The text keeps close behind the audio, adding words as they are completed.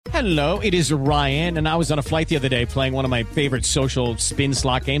Hello, it is Ryan, and I was on a flight the other day playing one of my favorite social spin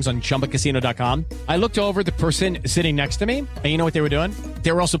slot games on ChumbaCasino.com. I looked over at the person sitting next to me, and you know what they were doing?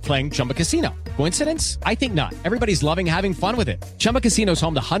 They were also playing Chumba Casino. Coincidence? I think not. Everybody's loving having fun with it. Chumba Casino is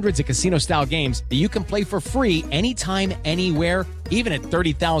home to hundreds of casino-style games that you can play for free anytime, anywhere, even at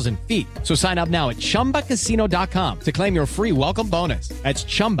 30,000 feet. So sign up now at ChumbaCasino.com to claim your free welcome bonus. That's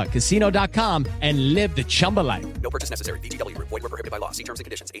ChumbaCasino.com and live the Chumba life. No purchase necessary. VGW. Void where prohibited by law. See terms and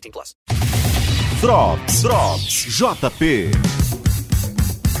conditions. 18+. Drops JP.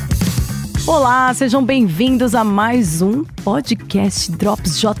 Olá, sejam bem-vindos a mais um podcast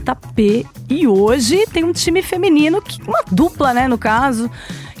Drops JP. E hoje tem um time feminino, uma dupla, né, no caso,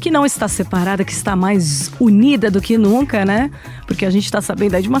 que não está separada, que está mais unida do que nunca, né? Porque a gente tá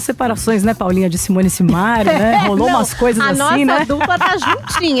sabendo aí de umas separações, né, Paulinha, de Simone e Simaria, né? Rolou umas coisas assim, né? A nossa dupla tá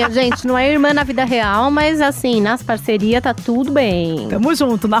juntinha, gente. Não é irmã na vida real, mas assim, nas parcerias tá tudo bem. Tamo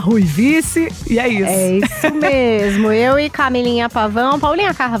junto, na ruivice, e é isso. É isso mesmo. Eu e Camilinha Pavão,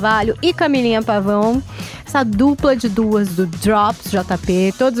 Paulinha Carvalho e Camilinha Pavão. Essa dupla de duas do Drops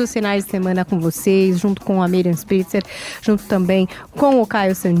JP, todos os finais de semana com vocês, junto com a Miriam Spritzer, junto também com o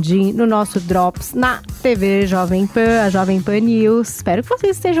Caio Sandin, no nosso Drops na TV Jovem Pan, a Jovem Pan News. Espero que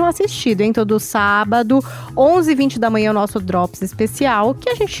vocês estejam assistindo, hein? Todo sábado, 11h20 da manhã, o nosso Drops especial, que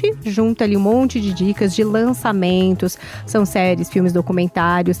a gente junta ali um monte de dicas de lançamentos, são séries, filmes,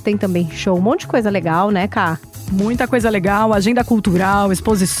 documentários, tem também show, um monte de coisa legal, né, Cá? Muita coisa legal, agenda cultural,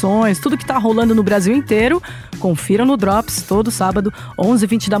 exposições, tudo que tá rolando no Brasil inteiro. Confiram no Drops, todo sábado,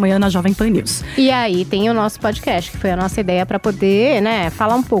 11h20 da manhã na Jovem Pan News. E aí tem o nosso podcast, que foi a nossa ideia para poder, né,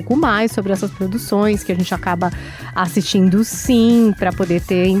 falar um pouco mais sobre essas produções que a gente acaba assistindo sim, para poder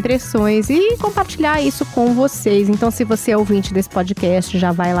ter impressões e compartilhar isso com vocês. Então, se você é ouvinte desse podcast,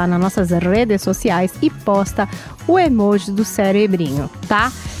 já vai lá nas nossas redes sociais e posta o emoji do cerebrinho,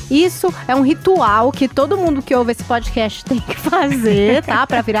 tá? Isso é um ritual que todo mundo que ouve esse podcast tem que fazer, tá?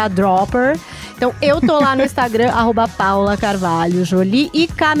 Pra virar dropper. Então, eu tô lá no Instagram, @PaulaCarvalhoJolie. E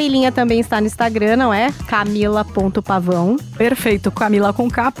Camilinha também está no Instagram, não é? Camila.pavão. Perfeito, Camila com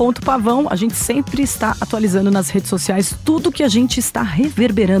K.pavão. A gente sempre está atualizando nas redes sociais tudo que a gente está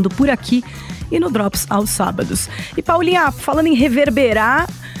reverberando por aqui e no Drops aos sábados. E Paulinha, falando em reverberar,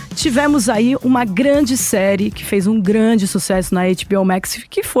 tivemos aí uma grande série que fez um grande sucesso na HBO Max,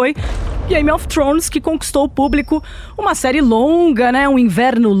 que foi Game of Thrones, que conquistou o público. Uma série longa, né? Um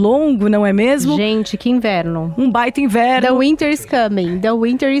inverno longo, não é mesmo? Gente, que inverno. Um baita inverno. The winter is coming, the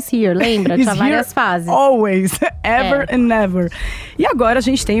winter is here. Lembra? Tinha várias fases. Always, ever and never. E agora a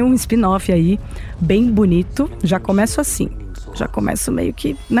gente tem um spin-off aí, bem bonito. Já começo assim. Já começo meio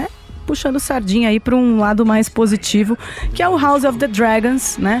que, né? Puxando sardinha aí para um lado mais positivo, que é o House of the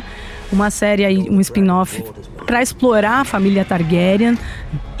Dragons, né? Uma série aí, um spin-off para explorar a família Targaryen.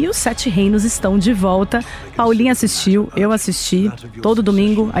 E os Sete Reinos estão de volta. Paulinha assistiu, eu assisti. Todo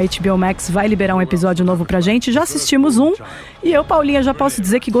domingo a HBO Max vai liberar um episódio novo pra gente. Já assistimos um. E eu, Paulinha, já posso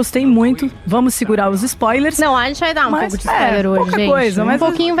dizer que gostei muito. Vamos segurar os spoilers. Não, a gente vai dar um pouco de spoiler hoje, pouca gente. Coisa, mas um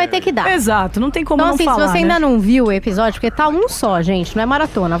pouquinho vai ter que dar. Exato, não tem como então, não assim, falar, se você ainda né? não viu o episódio, porque tá um só, gente, não é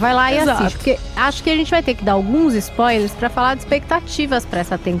maratona, vai lá e assiste. Porque acho que a gente vai ter que dar alguns spoilers pra falar de expectativas pra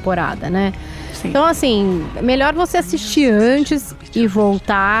essa temporada, né? Sim. Então, assim, melhor você assistir antes e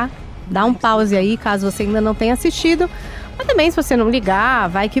voltar, dar um pause aí, caso você ainda não tenha assistido. Mas também, se você não ligar,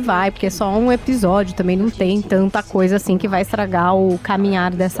 vai que vai, porque é só um episódio, também não tem tanta coisa assim que vai estragar o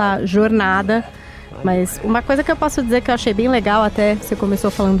caminhar dessa jornada. Mas uma coisa que eu posso dizer que eu achei bem legal, até você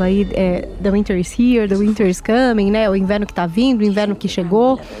começou falando aí, The Winter is Here, The Winter is Coming, né? O inverno que tá vindo, o inverno que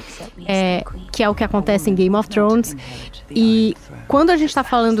chegou, que é o que acontece em Game of Thrones. E quando a gente tá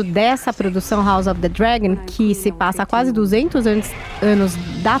falando dessa produção House of the Dragon, que se passa há quase 200 anos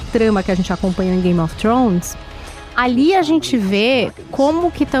da trama que a gente acompanha em Game of Thrones, ali a gente vê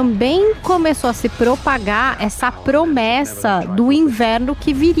como que também começou a se propagar essa promessa do inverno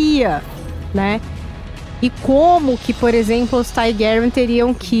que viria, né? E como que, por exemplo, os Targaryen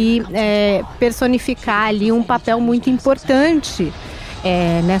teriam que personificar ali um papel muito importante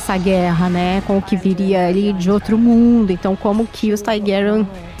nessa guerra, né? Com o que viria ali de outro mundo. Então, como que os Targaryen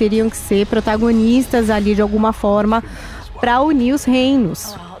teriam que ser protagonistas ali de alguma forma para unir os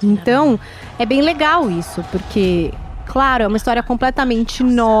reinos. Então, é bem legal isso, porque, claro, é uma história completamente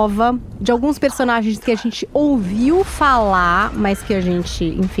nova, de alguns personagens que a gente ouviu falar, mas que a gente,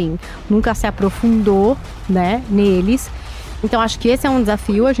 enfim, nunca se aprofundou, né, neles. Então, acho que esse é um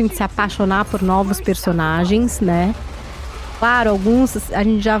desafio, a gente se apaixonar por novos personagens, né? Claro, alguns a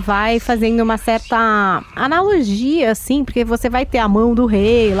gente já vai fazendo uma certa analogia, assim, porque você vai ter a mão do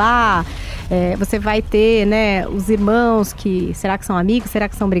rei lá, Você vai ter, né, os irmãos que... Será que são amigos? Será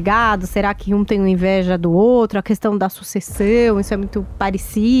que são brigados? Será que um tem inveja do outro? A questão da sucessão, isso é muito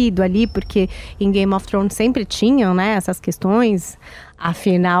parecido ali, porque em Game of Thrones sempre tinham, né, essas questões.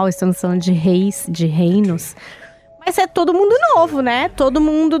 Afinal, estamos falando de reis, de reinos. Mas é todo mundo novo, né? Todo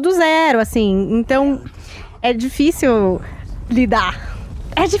mundo do zero, assim. Então, é difícil lidar.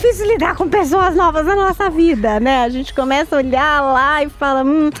 É difícil lidar com pessoas novas na nossa vida, né? A gente começa a olhar lá e fala...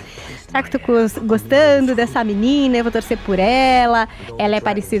 será que tô gostando dessa menina? Eu vou torcer por ela. Ela é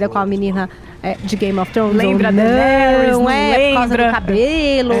parecida com a menina de Game of Thrones. Lembra da Daenerys? Não é por causa lembra? do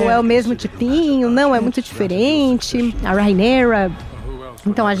cabelo, é o mesmo tipinho. Não, é muito diferente. A Rhaenyra...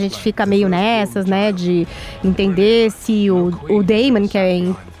 Então a gente fica meio nessas, né, de entender se o Daemon, que é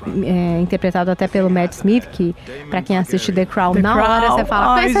interpretado até pelo Matt Smith, que pra quem assiste The Crown, na hora você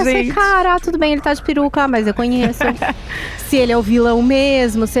fala, mas esse cara, tudo bem, ele tá de peruca, mas eu conheço. Se ele é o vilão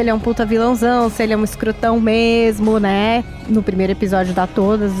mesmo, se ele é um puta vilãozão, se ele é um escrotão mesmo, né? No primeiro episódio dá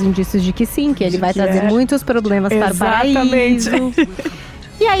todos os indícios de que sim, que ele vai trazer muitos problemas para o paraíso.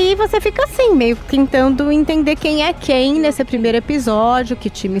 E aí você fica assim, meio tentando entender quem é quem nesse primeiro episódio, que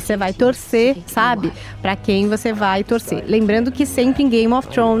time você vai torcer, sabe? Pra quem você vai torcer. Lembrando que sempre em Game of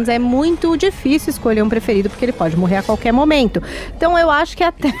Thrones é muito difícil escolher um preferido, porque ele pode morrer a qualquer momento. Então eu acho que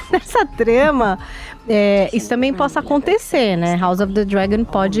até nessa trama... isso também possa acontecer, né? House of the Dragon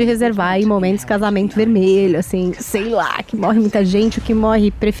pode reservar aí momentos de casamento vermelho, assim, sei lá, que morre muita gente, o que morre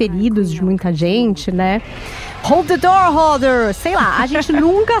preferidos de muita gente, né? Hold the door, holder! Sei lá, a gente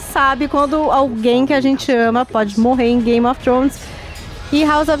nunca sabe quando alguém que a gente ama pode morrer em Game of Thrones. E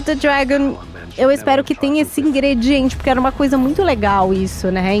House of the Dragon, eu espero que tenha esse ingrediente, porque era uma coisa muito legal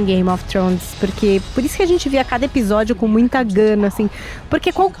isso, né, em Game of Thrones. Porque, por isso que a gente via cada episódio com muita gana, assim.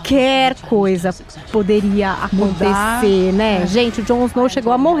 Porque qualquer coisa poderia acontecer, né? Gente, o Jon Snow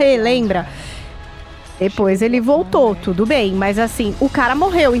chegou a morrer, lembra? Depois ele voltou, tudo bem. Mas, assim, o cara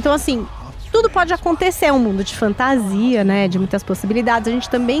morreu. Então, assim... Tudo pode acontecer, é um mundo de fantasia, né, de muitas possibilidades. A gente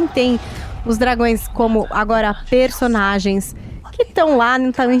também tem os dragões como, agora, personagens que estão lá, não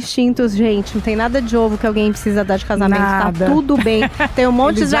estão extintos, gente. Não tem nada de ovo que alguém precisa dar de casamento, nada. Tá tudo bem. Tem um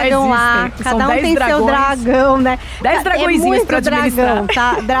monte de dragão lá, cada um tem seu dragão, né? 10 dragõezinhos pra administrar.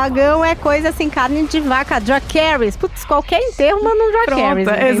 Tá? Dragão é coisa assim, carne de vaca, Dracarys. Putz, qualquer enterro manda um Dracarys,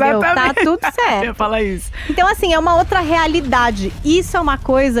 entendeu? Exatamente. Tá tudo certo. Eu falo isso. Então, assim, é uma outra realidade. Isso é uma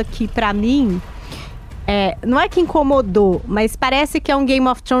coisa que, pra mim, não é que incomodou, mas parece que é um Game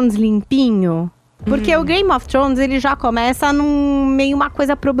of Thrones limpinho. Porque o Game of Thrones, ele já começa num meio uma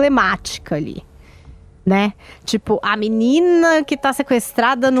coisa problemática ali, né? Tipo, a menina que tá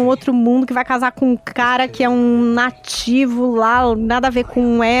sequestrada num outro mundo, que vai casar com um cara que é um nativo lá, nada a ver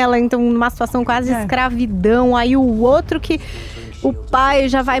com ela, então numa situação quase escravidão. Aí o outro que... O pai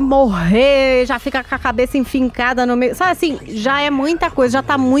já vai morrer, já fica com a cabeça enfincada no meio. Sabe assim, já é muita coisa, já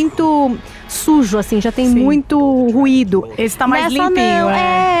tá muito sujo, assim, já tem muito ruído. Esse tá mais Nessa limpinho,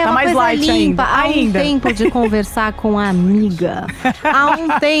 tá mais light limpa. ainda. Há um tempo de conversar com a amiga. Há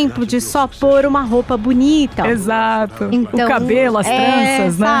um tempo de só pôr uma roupa bonita. Exato. Então, o cabelo, as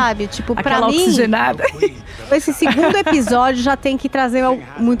tranças, né? Sabe, tipo, aquela pra mim... oxigenada. Esse segundo episódio já tem que trazer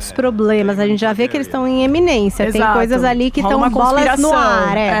muitos problemas. A gente já vê que eles estão em eminência. Exato. Tem coisas ali que estão bolas no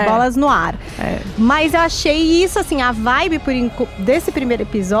ar. Bolas no ar. Mas eu achei isso, assim, a vibe desse primeiro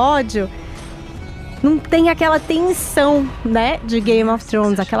episódio... Não tem aquela tensão, né, de Game of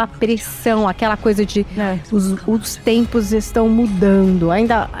Thrones, aquela pressão, aquela coisa de os tempos estão mudando.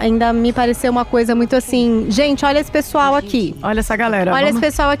 Ainda me pareceu uma coisa muito assim, gente, olha esse pessoal aqui. Olha essa galera. Olha esse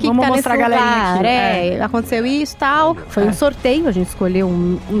pessoal aqui que tá nesse lugar. Aqui. Aconteceu isso e tal. Foi um sorteio, a gente escolheu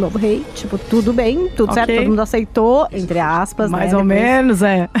um novo rei. Tipo, tudo bem, tudo certo, todo mundo aceitou, entre aspas. Mais ou menos,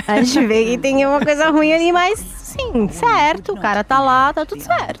 A gente vê que tem uma coisa ruim ali, mas sim, certo. O cara tá lá, tá tudo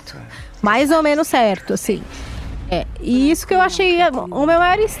certo. Mais ou menos certo, assim. E isso que eu achei o meu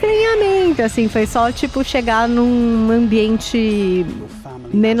maior estranhamento, assim, foi só, tipo, chegar num ambiente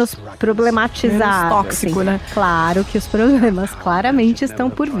menos problematizado. Menos tóxico, assim. né? Claro que os problemas claramente estão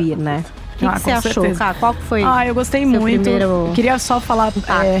por vir, né? O que você achou, Ká? Qual que foi? Eu gostei muito. Eu queria só falar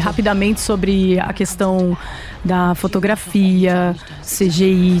rapidamente sobre a questão da fotografia,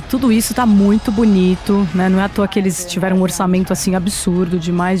 CGI, tudo isso tá muito bonito, né? Não é à toa que eles tiveram um orçamento assim absurdo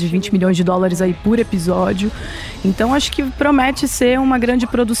de mais de 20 milhões de dólares aí por episódio. Então acho que promete ser uma grande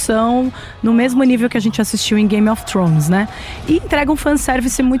produção no mesmo nível que a gente assistiu em Game of Thrones, né? E entrega um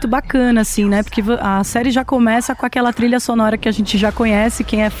fanservice muito bacana, assim, né? Porque a série já começa com aquela trilha sonora que a gente já conhece,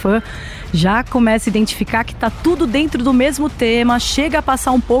 quem é fã já começa a identificar que tá tudo dentro do mesmo tema, chega a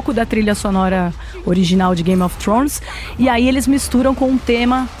passar um pouco da trilha sonora original de Game of Thrones, e aí eles misturam com um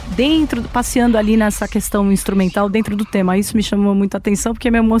tema dentro, passeando ali nessa questão instrumental dentro do tema. Isso me chamou muita atenção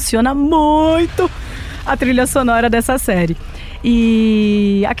porque me emociona muito a trilha sonora dessa série.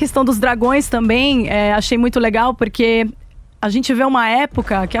 E a questão dos dragões também, achei muito legal porque a gente vê uma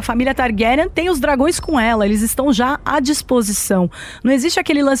época que a família Targaryen tem os dragões com ela, eles estão já à disposição. Não existe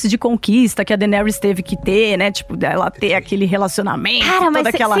aquele lance de conquista que a Daenerys teve que ter, né? Tipo, ela ter aquele relacionamento. Cara, mas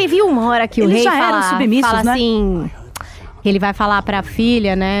você viu uma hora que eles o rei já eram submissos, fala né? assim, ele vai falar pra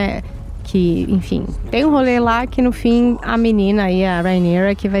filha, né, que, enfim, tem um rolê lá que no fim a menina aí, a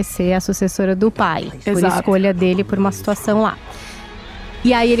Rhaenyra, que vai ser a sucessora do pai, por Exato. escolha dele, por uma situação lá.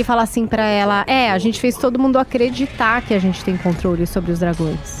 E aí ele fala assim pra ela, a gente fez todo mundo acreditar que a gente tem controle sobre os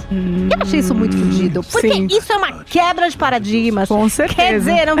dragões. Eu achei isso muito fodido, porque sim. isso é uma quebra de paradigmas. Com certeza. Quer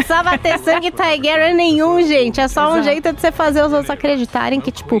dizer, não precisava ter sangue Targaryen nenhum, gente. É só um jeito de você fazer os outros acreditarem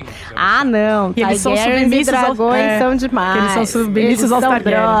que, tipo, não, Que eles são Targaryens e submissos aos- dragões são demais. que eles são submissos aos são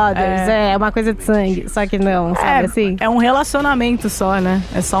Targaryen. brothers, é uma coisa de sangue. Só que não, sabe assim? É um relacionamento só, né?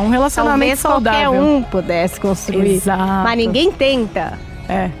 É só um relacionamento Talvez qualquer saudável. um pudesse construir. Exato. Mas ninguém tenta.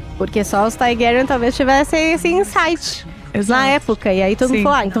 É. Porque só os Targaryen talvez tivessem esse insight Exato. na época. E aí todo mundo Sim.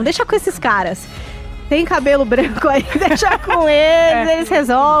 falou, então deixa com esses caras. Tem cabelo branco aí, deixa com eles, eles E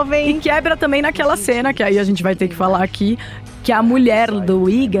resolvem. quebra também naquela cena, que aí a gente vai ter que falar aqui, que a mulher do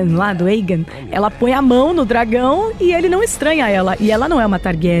Aegon, ela põe a mão no dragão e ele não estranha ela. E ela não é uma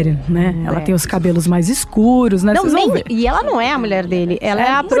Targaryen, né? Ela tem os cabelos mais escuros, né? Não, Vocês vão ver. e ela não é a mulher dele, ela é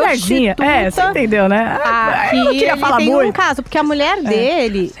a mulherzinha. prostituta. Você entendeu, né? Que Eu não queria ele falar tem muito. um caso, porque a mulher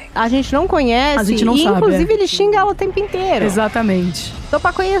dele, a gente não conhece. A gente não e sabe, inclusive ele xinga ela o tempo inteiro. Exatamente. Tô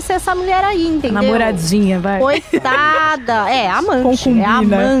pra conhecer essa mulher aí, entendeu? Namoradinha, vai. Coitada. Amante. Concubina. É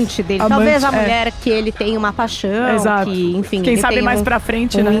amante dele. Amante, Talvez a é. mulher que ele tem uma paixão, Exato. que, enfim, Quem ele sabe tem mais pra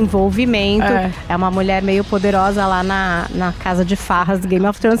frente, um né? envolvimento. É. É uma mulher meio poderosa lá na casa de farras do Game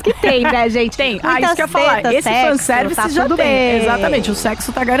of Thrones, que tem, né, gente? Tem. Muitas Isso que eu ia falar. tetas, Esse sexo, fanservice tá já tudo tem. bem. Exatamente. O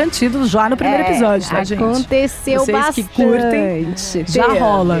sexo tá garantido já no primeiro episódio, tá, gente? Aconteceu Vocês bastante. que curtem, já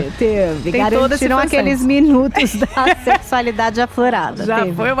rola. Teve. Tem todo esse Garantiram fanservice. aqueles minutos da sexualidade aflorada. Já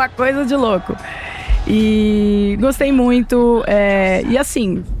teve. foi uma coisa de louco. E gostei muito. E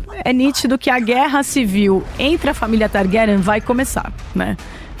assim, é nítido que a guerra civil entre a família Targaryen vai começar, né?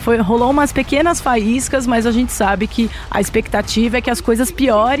 Rolou umas pequenas faíscas, mas a gente sabe que a expectativa é que as coisas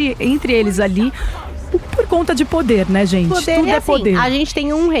piorem entre eles ali por conta de poder, né, gente? Poder Tudo é é assim, poder. a gente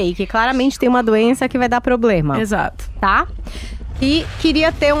tem um rei que claramente tem uma doença que vai dar problema, Exato. tá? E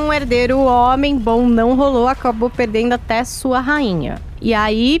queria ter um herdeiro homem bom, não rolou, acabou perdendo até sua rainha. E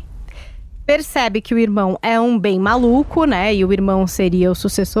aí percebe que o irmão é um bem maluco, né? E o irmão seria o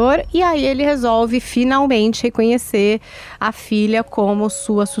sucessor. E aí ele resolve finalmente reconhecer a filha como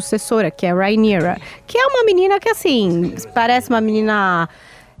sua sucessora, que é Rhaenyra. Que é uma menina que, assim, parece uma menina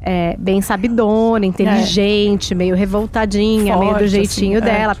bem sabidona, inteligente, meio revoltadinha, meio do Forte, jeitinho assim,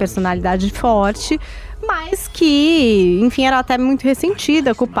 dela, personalidade forte. Mas que, enfim, era até muito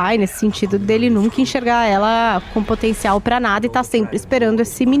ressentida com o pai, nesse sentido dele nunca enxergar ela com potencial pra nada e tá sempre esperando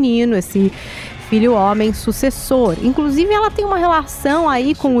esse menino, esse filho homem sucessor. Inclusive, ela tem uma relação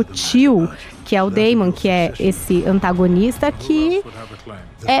aí com o tio, que é o Daemon, que é esse antagonista que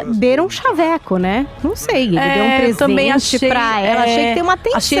deram um chaveco, né? Não sei, ele deu um presente também achei, pra ela. Achei que tem uma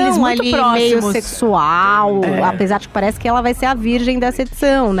achei eles tensão muito ali, próximos. meio sexual. Apesar de que parece que ela vai ser a virgem dessa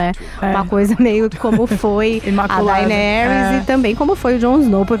edição, né? Uma coisa meio como foi a Imaculada. Daenerys e também como foi o Jon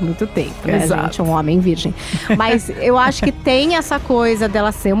Snow por muito tempo, né, Exato. gente? Um homem virgem. Mas eu acho que tem essa coisa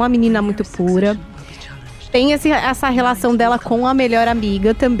dela ser uma menina muito pura. Tem essa relação dela com a melhor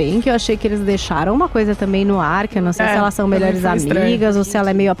amiga também, que eu achei que eles deixaram uma coisa também no ar, que eu não sei se elas são também melhores foi estranho. amigas ou se ela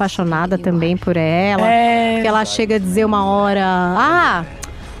é meio apaixonada também por ela. Que ela chega a dizer uma hora,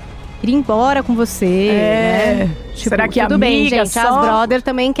 queria ir embora com você, né? Tipo, Será que tudo amiga bem, gente, só? as brothers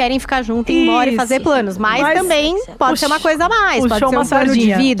também querem ficar junto, ir embora e fazer planos, mas também pode ser uma coisa a mais, pode puxou ser uma um plano de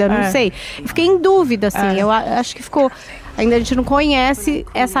sardinha. vida, não sei. Eu fiquei em dúvida, assim, eu acho que ficou... Ainda a gente não conhece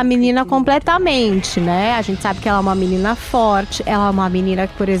essa menina completamente, né? A gente sabe que ela é uma menina forte, ela é uma menina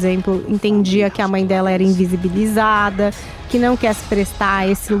que, por exemplo, entendia que a mãe dela era invisibilizada, que não quer se prestar a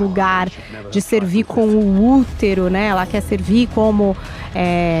esse lugar de servir com o útero, né? Ela quer servir como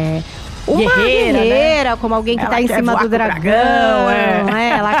uma guerreira, como alguém que Ela tá em quer cima voar do com o dragão. dragão,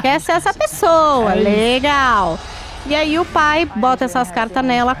 Ela quer ser essa pessoa, legal. E aí o pai bota essas cartas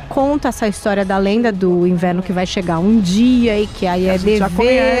nela, conta essa história da lenda do inverno que vai chegar um dia e que aí é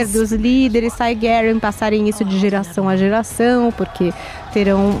dever dos líderes Targaryen passarem isso de geração a geração, porque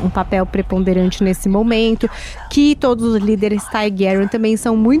terão um papel preponderante nesse momento, que todos os líderes Targaryen também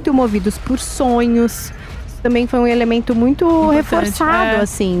são muito movidos por sonhos. Isso também foi um elemento muito reforçado,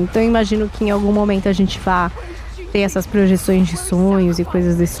 assim. Então eu imagino que em algum momento a gente vá ter essas projeções de sonhos e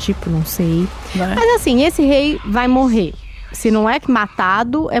coisas desse tipo, não sei. Mas assim, esse rei vai morrer. Se não é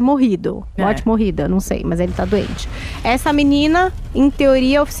matado, é morrido. Morte morrida, não sei, mas ele tá doente. Essa menina, em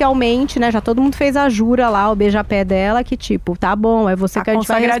teoria, oficialmente, né? Já todo mundo fez a jura lá, o beija-pé dela, que tipo, tá bom, é você que a gente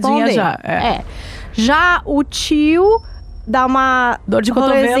vai responder. Já. Já o tio dá uma dor de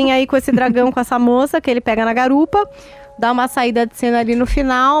rolezinha aí com esse dragão, com essa moça, que ele pega na garupa. Dá uma saída de cena ali no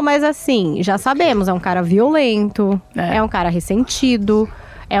final, mas assim, já sabemos, é um cara violento, é um cara ressentido,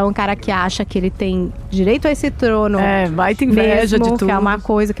 é um cara que acha que ele tem direito a esse trono. Vai ter inveja de tudo. Que é uma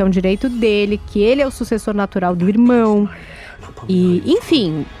coisa, que é um direito dele, que ele é o sucessor natural do irmão. E,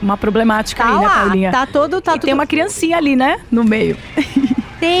 enfim. Uma problemática tá aí, lá, né, Paulinha? Tá todo. Tem uma criancinha ali, né? No meio.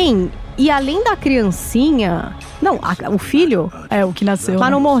 Tem. E além da criancinha. Não, o filho. O que nasceu. Mas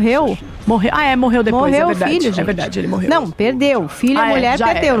não morreu. Morreu. Morreu depois. Morreu é verdade. o filho, gente. É verdade, ele morreu. Não, perdeu. Filho, a mulher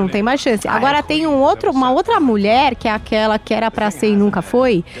perdeu, não tem mais chance. Agora tem uma outra mulher, que é aquela que era pra ser e nunca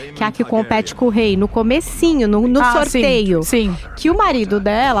foi, que é a que compete com o rei no comecinho, no sorteio. Sim. Que o marido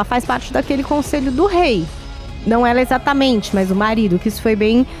dela faz parte daquele conselho do rei. Não ela exatamente, mas o marido, que isso foi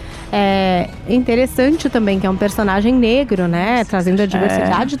bem interessante também, que é um personagem negro, né? Trazendo a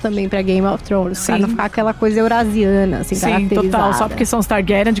diversidade também pra Game of Thrones. Pra não ficar aquela coisa eurasiana, assim, caracterizada. Total. Só porque são os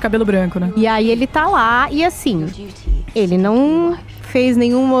Targaryen de cabelo branco, né? E aí ele tá lá e assim, ele não fez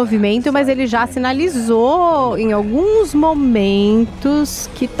nenhum movimento, mas ele já sinalizou em alguns momentos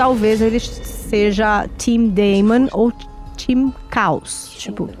que talvez ele seja Team Daemon ou Team Caos,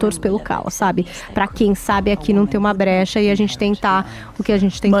 tipo, torço pelo caos, sabe? Pra quem sabe aqui não ter uma brecha e a gente tentar o que a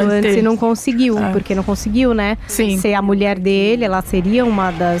gente tentou antes e não conseguiu, porque não conseguiu, né? Sim. Ser a mulher dele, ela seria uma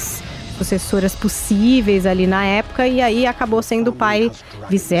das sucessoras possíveis ali na época, e aí acabou sendo o pai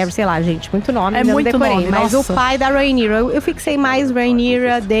vice-versa, sei lá, gente, muito nome, não muito decorei, nome, mas nossa. o pai da Rhaenyra, eu fixei mais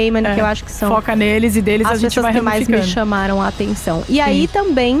Rhaenyra, Daemon, que eu acho que são foca neles e deles as a gente pessoas vai que mais me ramificando. chamaram a atenção. E aí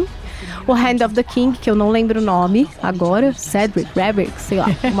também o Hand of the King, que eu não lembro o nome agora, Cedric, Rabbit, sei lá,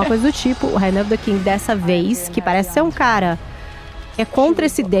 uma coisa do tipo. O Hand of the King dessa vez, que parece ser um cara contra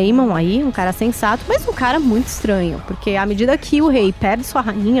esse Daemon aí, um cara sensato, mas um cara muito estranho, porque à medida que o rei perde sua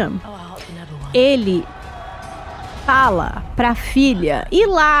rainha, ele fala pra filha ir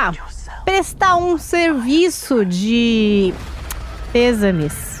lá prestar um serviço de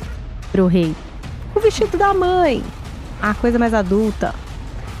pêsames pro rei. O vestido da mãe, a coisa mais adulta.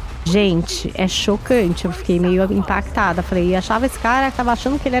 Gente, é chocante. Eu fiquei meio impactada. Falei, achava esse cara que tava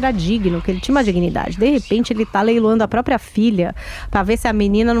achando que ele era digno, que ele tinha uma dignidade. De repente, ele tá leiloando a própria filha pra ver se a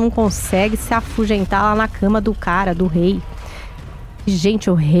menina não consegue se afugentar lá na cama do cara, do rei. Gente,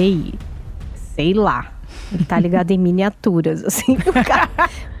 o rei, sei lá, ele tá ligado em miniaturas, assim. O cara,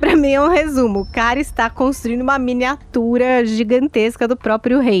 pra mim é um resumo. O cara está construindo uma miniatura gigantesca do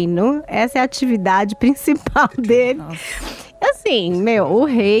próprio reino. Essa é a atividade principal dele. Nossa. Assim, o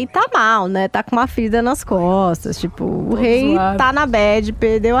rei tá mal, né? Tá com uma ferida nas costas. Tipo, o rei tá na bad,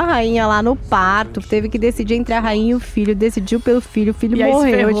 perdeu a rainha lá no parto, teve que decidir entre a rainha e o filho, decidiu pelo filho, o filho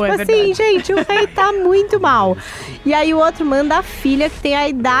morreu. Tipo assim, gente, o rei tá muito mal. E aí o outro manda a filha, que tem a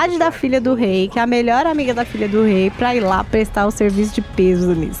idade da filha do rei, que é a melhor amiga da filha do rei, pra ir lá prestar o serviço de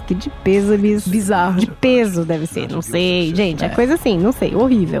pêsames. Que de pêsames... Bizarro. De peso deve ser, não sei. Gente, é coisa assim, não sei,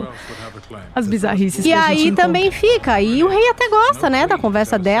 horrível. As bizarrices. E aí também fica, e o rei até gosta, né, da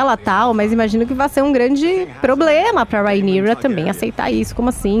conversa dela e tal, mas imagino que vai ser um grande problema pra Rhaenyra também aceitar isso. Como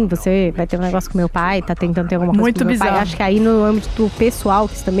assim? Você vai ter um negócio com meu pai, tá tentando ter alguma coisa muito com meu bizarro. pai? Acho que aí no âmbito pessoal,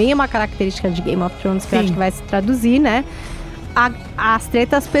 que isso também é uma característica de Game of Thrones, que eu acho que vai se traduzir, né? As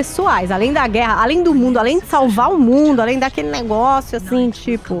tretas pessoais, além da guerra, além do mundo, além de salvar o mundo, além daquele negócio, assim,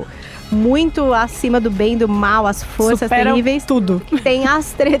 tipo... muito acima do bem e do mal, as forças terríveis. Tudo. Tem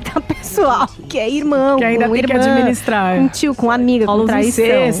as tretas pessoal, que é irmão, que ainda com tem irmã, que administrar. com tio, com amiga, com traição.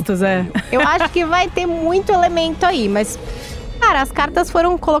 Incestos, Eu acho que vai ter muito elemento aí, mas... Cara, as cartas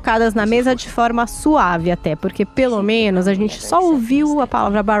foram colocadas na mesa de forma suave até, porque pelo menos a gente só ouviu a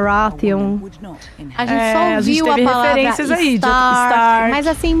palavra Baratheon, a gente só ouviu a palavra referências aí, Stark, mas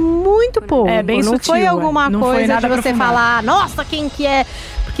assim, muito pouco. Bem não sutil, foi alguma não coisa foi nada de você aprofundado. falar, nossa, quem que é...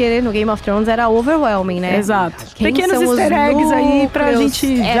 porque no Game of Thrones era overwhelming, né? Exato. Quem Pequenos são os easter eggs aí pra núcleos?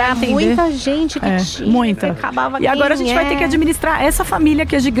 gente já Era entender. muita gente que tinha. Muita. Acabava E agora a quem gente vai ter que administrar essa família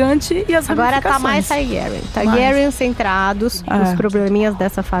que é gigante e as Agora tá mais ramificações. Targaryen centrados nos probleminhas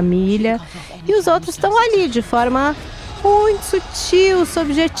dessa família. E os outros estão ali de forma muito sutil,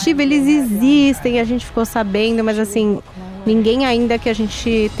 subjetiva. Eles existem, a gente ficou sabendo, mas assim, ninguém ainda que a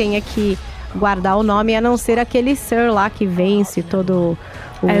gente tenha que guardar o nome, a não ser aquele Sir lá que vence todo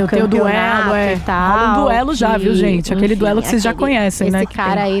o tenho duelo, e tal. Rola um duelo já, viu, gente? Aquele duelo que vocês já conhecem, esse né? Esse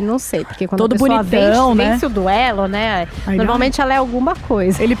cara aí, não sei, porque quando todo a pessoa bonitão, vence o duelo, né? Aí normalmente ela é alguma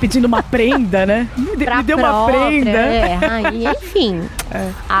coisa. Ele pedindo uma prenda, né? Me deu uma prenda. Aí, enfim,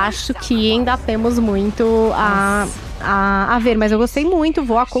 acho que ainda temos muito a ver, mas eu gostei muito,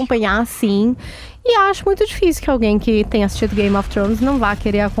 vou acompanhar sim. E acho muito difícil que alguém que tenha assistido Game of Thrones não vá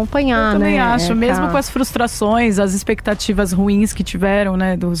querer acompanhar, Eu também acho, mesmo com as frustrações, as expectativas ruins que tiveram,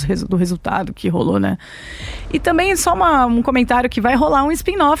 né, do resultado que rolou, né. E também só um comentário que vai rolar um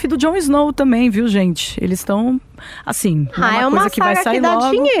spin-off do Jon Snow também, viu, gente? Eles estão, assim, é uma coisa que vai saga sair que dá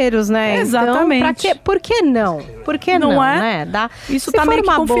logo. dinheiros, né? Exatamente. Então, por que não? Por que não, é? né? Isso Se tá for meio que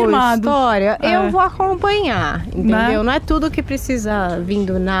uma confirmado. boa história, eu vou acompanhar, entendeu? Não é tudo que precisa vir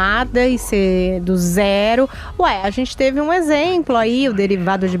do nada e ser do zero. Ué, a gente teve um exemplo aí, o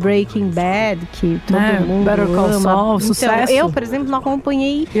derivado de Breaking Bad, que todo mundo Better Call ama. Saul, sucesso. Eu, por exemplo, não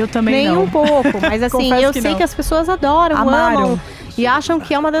acompanhei também nem não. um pouco, mas assim, Confesso eu que sei não. que as pessoas adoram, Amaram. amam. E acham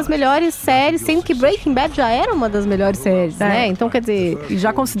que é uma das melhores séries, sendo que Breaking Bad já era uma das melhores séries, né? Então, quer dizer, E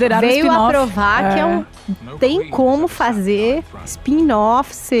já consideraram veio spin-off. a provar que tem como fazer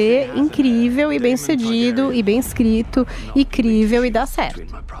spin-off ser incrível e bem sucedido, e bem escrito, e crível e dar certo.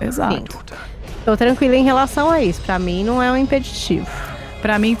 Exato. Enfim, tô tranquila em relação a isso. Pra mim, não é um impeditivo.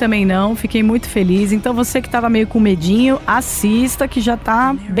 Pra mim também não, fiquei muito feliz. Então você que tava meio com medinho, assista que já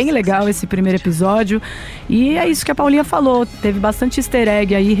tá bem legal esse primeiro episódio. E é isso que a Paulinha falou, teve bastante easter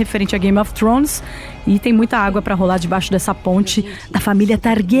egg aí referente a Game of Thrones. E tem muita água pra rolar debaixo dessa ponte da família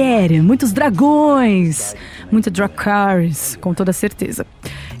Targaryen. Muitos dragões, muitos Dracarys, com toda certeza.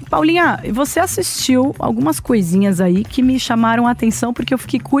 Paulinha, você assistiu algumas coisinhas aí que me chamaram a atenção porque eu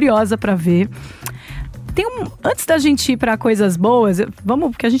fiquei curiosa pra ver. Antes da gente ir pra coisas boas,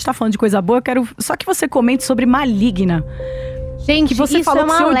 porque a gente tá falando de coisa boa, eu quero só que você comente sobre Maligna. Gente, que você isso falou é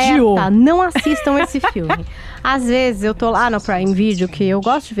que uma você alerta. odiou. Não assistam esse filme. Às vezes eu tô lá no Prime Video, que eu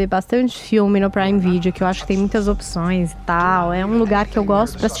gosto de ver bastante filme no Prime Video, que eu acho que tem muitas opções e tal. É um lugar que eu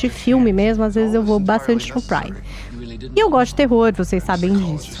gosto pra assistir filme mesmo, às vezes eu vou bastante no Prime. E eu gosto de terror, vocês sabem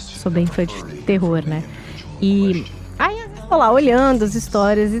disso. Sou bem fã de terror, né? E aí eu tô lá olhando as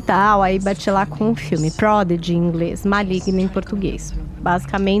histórias e tal, aí bati lá com um filme, Prodigy em inglês, Maligna em português.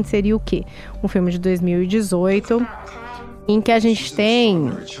 Basicamente seria o quê? Um filme de 2018, em que a gente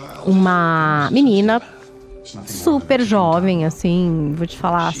tem uma menina super jovem, assim, vou te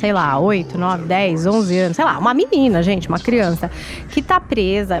falar, sei lá, 8, 9, 10, 11 anos, sei lá, uma menina, gente, uma criança, que tá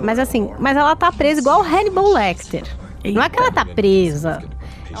presa, mas ela tá presa igual o Hannibal Lecter. Eita. Não é que ela tá presa.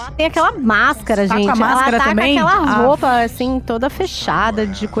 Ela tem aquela máscara, Tá gente. com a máscara ela tá também? com aquela roupa, assim, toda fechada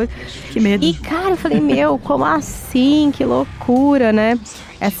de coisa. Que medo. E, cara, eu falei, meu, como assim? Que loucura, né?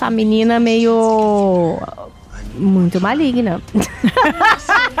 Essa menina meio... muito maligna.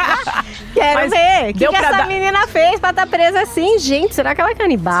 Quero ver. O que essa menina fez pra estar presa assim? Gente, será que ela é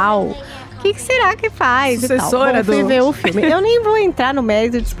canibal? O que será que faz? Sucessora e tal? Bom, fui ver o filme. Eu nem vou entrar no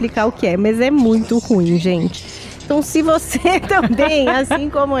mérito de explicar o que é, mas é muito ruim, gente. Então, se você também, assim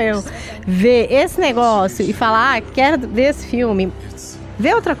como eu, vê esse negócio e falar, quero ver esse filme,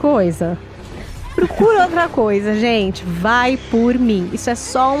 vê outra coisa. Procura outra coisa, gente. Vai por mim. Isso é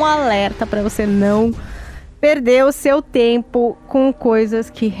só um alerta para você não perder o seu tempo com coisas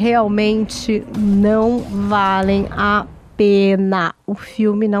que realmente não valem a pena. O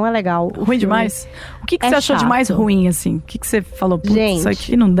filme não é legal. Ruim demais? O que você achou de mais ruim, assim? O que você falou? Putz, Gente, isso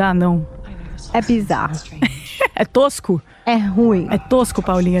aqui não dá, não. É bizarro. É tosco? É ruim. É tosco,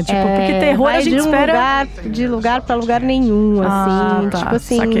 Paulinha? Tipo, porque terror a gente espera... de lugar pra lugar nenhum, assim. Tá, tipo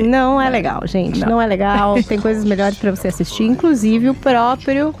assim, saquei. não é legal, gente. Não é legal. Tem coisas melhores pra você assistir. Inclusive o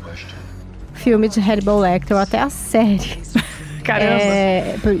próprio filme de Hannibal Lecter, ou até a série. Caramba.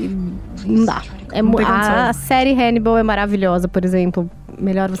 Não dá. Não tem condição. A série Hannibal é maravilhosa, por exemplo.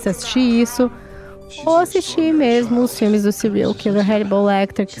 Melhor você assistir isso. Ou assistir mesmo os filmes do serial killer Hannibal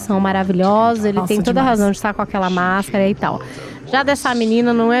Lecter, que são maravilhosos. Ele tem toda a razão de estar com aquela máscara e tal. Já dessa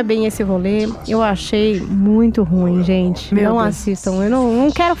menina, não é bem esse rolê. Eu achei muito ruim, gente. Meu não Deus. assistam. Eu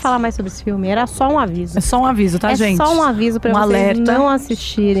não quero falar mais sobre esse filme. Era só um aviso. É só um aviso, tá, gente? É só um aviso pra vocês alerta. não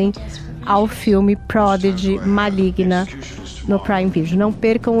assistirem ao filme Prodigy Maligna no Prime Video. Não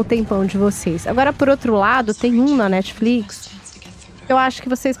percam o tempão de vocês. Agora, por outro lado, tem um na Netflix. Eu acho que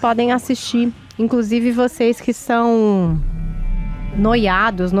vocês podem assistir. Inclusive vocês que são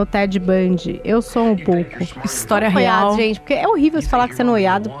noiados no Ted Bundy. Eu sou um pouco. História Noiado, real. gente, porque é horrível você falar que você é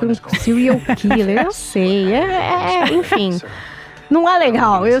noiado por um serial killer. Eu sei. Enfim. Não é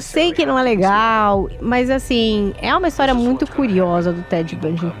legal, eu sei que não é legal, mas assim, é uma história muito curiosa do Ted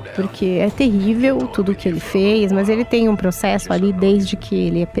Bundy, porque é terrível tudo que ele fez, mas ele tem um processo ali desde que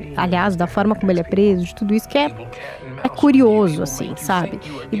ele aliás, da forma como ele é preso, de tudo isso que é curioso, assim, sabe?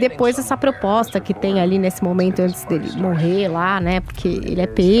 E depois essa proposta que tem ali nesse momento antes dele morrer lá, né, porque ele é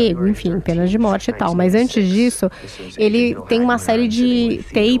pego, enfim, penas de morte e tal, mas antes disso, ele tem uma série de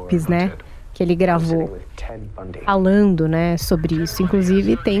tapes, né, que ele gravou falando, né, sobre isso.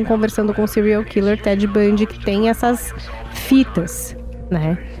 Inclusive tem Conversando com o Serial Killer Ted Bundy, que tem essas fitas,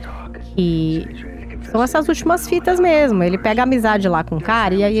 né, e são essas últimas fitas mesmo. Ele pega amizade lá com o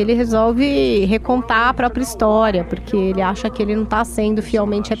cara e aí ele resolve recontar a própria história, porque ele acha que ele não tá sendo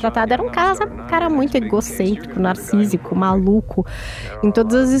fielmente retratado. Era um cara muito egocêntrico, narcísico, maluco, em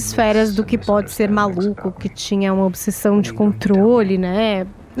todas as esferas do que pode ser maluco, que tinha uma obsessão de controle, né,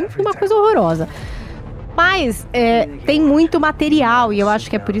 enfim, uma coisa horrorosa. Mas tem muito material e eu acho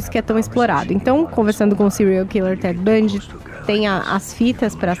que é por isso que é tão explorado. Então, Conversando com o Serial Killer Ted Bundy, tem as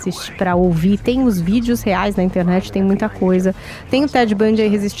fitas para assistir, para ouvir, tem os vídeos reais na internet, tem muita coisa. Tem o Ted Bundy, A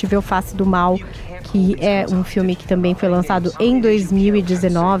Irresistível Face do Mal, que é um filme que também foi lançado em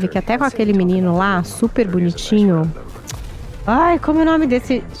 2019, que até com aquele menino lá, super bonitinho. Ai, como é o nome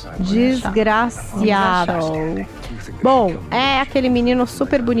desse desgraciado? Bom, é aquele menino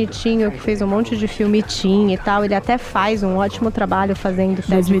super bonitinho que fez um monte de filme teen e tal. Ele até faz um ótimo trabalho fazendo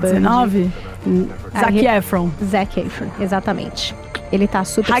Ted 2019? Zac Efron. Zac Efron, exatamente. Ele tá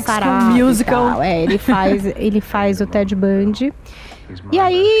super High School sarado Musical. e tal. Ele faz o Ted Bundy. E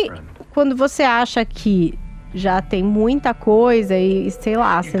aí, quando você acha que já tem muita coisa e, sei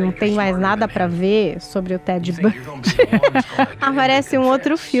lá, você não tem mais nada pra ver sobre o Ted Bundy, aparece um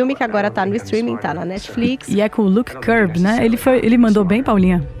outro filme que agora tá no streaming, tá na Netflix. E é com o Luke Kirby, né? Ele mandou bem,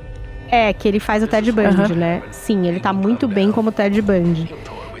 Paulinha? É, que ele faz o Ted Bundy, né? Sim, ele tá muito bem como Ted Bundy.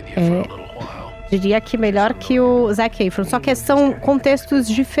 Diria que melhor que o Zac Efron, só que são contextos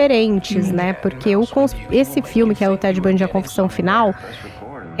diferentes, né? Porque esse filme, que é o Ted Bundy, A Confissão Final,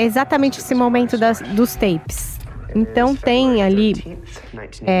 é exatamente esse momento dos tapes. Então tem ali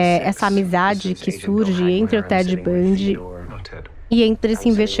essa amizade que surge entre o Ted Bundy e entre esse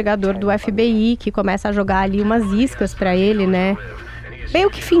investigador do FBI, que começa a jogar ali umas iscas pra ele, né? Meio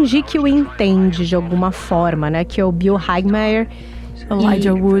que fingir que o entende de alguma forma, né? Que é o Bill Hagemeyer.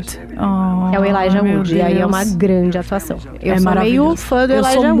 Elijah Wood. É o Elijah Wood, e aí é uma grande atuação. Eu sou meio fã do Elijah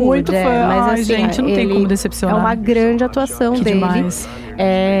Wood. Eu sou muito fã, mas assim, gente, não tem como decepcionar. É uma grande atuação que dele. Demais.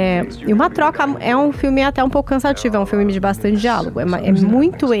 E uma troca, é um filme até um pouco cansativo, é um filme de bastante diálogo. É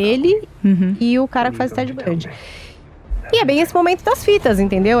muito ele e o cara que faz o Ted Bundy. E é bem esse momento das fitas,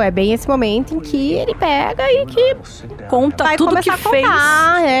 entendeu? É bem esse momento em que ele pega e que conta vai tudo que fez.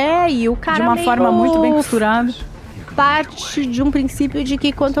 E o cara de uma forma muito bem costurada. Parte de um princípio de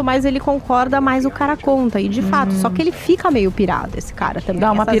que quanto mais ele concorda, mais o cara conta. E de fato, só que ele fica meio pirado, esse cara também.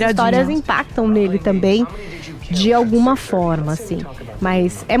 Dá uma Essas piradinha. histórias impactam nele também, de alguma forma, assim.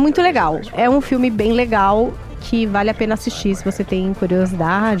 Mas é muito legal. É um filme bem legal que vale a pena assistir se você tem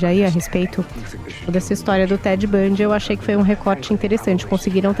curiosidade aí a respeito dessa história do Ted Bundy. Eu achei que foi um recorte interessante.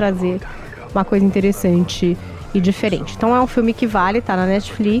 Conseguiram trazer uma coisa interessante e diferente. Então é um filme que vale, tá na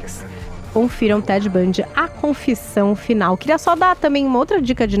Netflix. Confiram Ted Bundy, A Confissão Final. Queria só dar também uma outra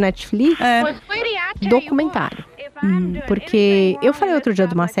dica de Netflix. Documentário. Porque eu falei outro dia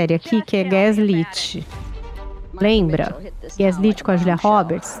de uma série aqui que é Gaslit. Lembra? Gaslit com a Julia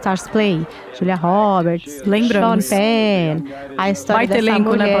Roberts, Stars Play. Julia Roberts, Lembramos. Sean Penn, a história Baita dessa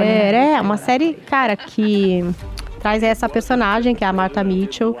elenco, né, mulher. Paulinha? É uma série, cara, que traz essa personagem, que é a Martha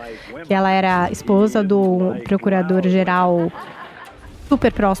Mitchell, que ela era esposa do procurador-geral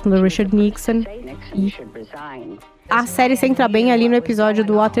super próximo do Richard Nixon. E a série se entra bem ali no episódio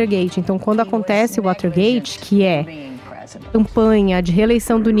do Watergate. Então, quando acontece o Watergate, que é campanha de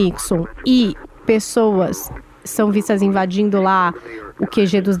reeleição do Nixon e pessoas são vistas invadindo lá o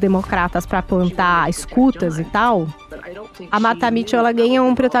QG dos democratas para plantar escutas e tal, a Martha Mitchell, ela ganha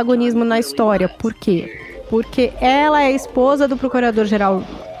um protagonismo na história. Por quê? Porque ela é esposa do procurador-geral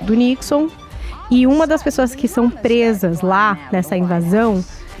do Nixon. E uma das pessoas que são presas lá nessa invasão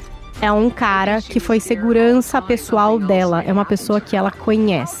é um cara que foi segurança pessoal dela. É uma pessoa que ela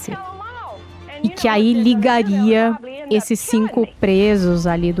conhece. E que aí ligaria esses 5 presos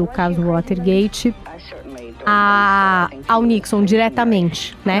ali do caso Watergate ao Nixon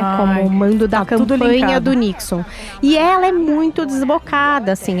diretamente, né? Como mando da tudo campanha linkado. do Nixon. E ela é muito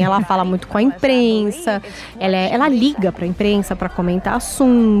desbocada, assim, ela fala muito com a imprensa, ela liga pra imprensa pra comentar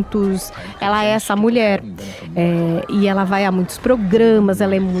assuntos, ela é essa mulher, e ela vai a muitos programas,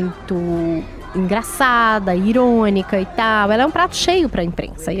 ela é muito engraçada, irônica e tal. Ela é um prato cheio pra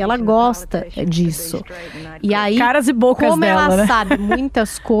imprensa e ela gosta disso. E aí, Caras e bocas como dela, ela né? sabe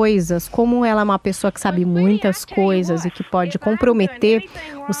muitas coisas, como ela é uma pessoa que sabe muitas coisas e que pode comprometer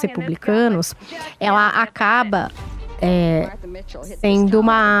os republicanos, ela acaba sendo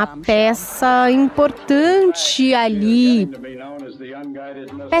uma peça importante ali.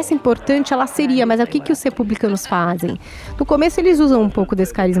 Peça importante ela seria, mas o que os republicanos fazem? No começo eles usam um pouco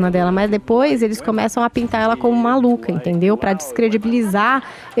desse carisma dela, mas depois eles começam a pintar ela como maluca, entendeu? Para descredibilizar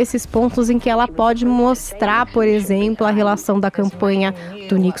esses pontos em que ela pode mostrar, por exemplo, a relação da campanha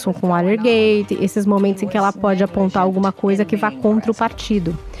do Nixon com o Watergate, esses momentos em que ela pode apontar alguma coisa que vá contra o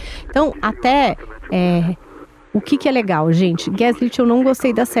partido. Então, até... o que é legal, gente? Gaslit, eu não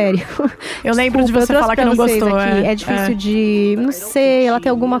gostei da série. Eu lembro de você falar que não gostou. É difícil de... Não sei, ela tem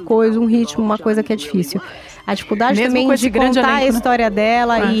alguma coisa, um ritmo, uma coisa que é difícil. A dificuldade Mesmo também com esse de grande contar elenco, a né? história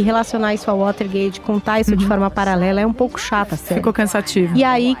dela e relacionar isso ao Watergate, contar isso de forma paralela, é um pouco chata a série. Ficou cansativo. E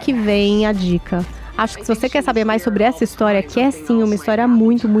aí que vem a dica. Acho que se você quer saber mais sobre essa história, que é sim uma história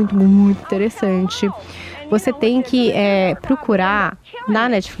muito, muito, muito interessante, você tem que procurar na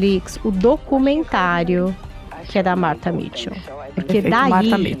Netflix o documentário que é da Martha Mitchell. Porque Efeito daí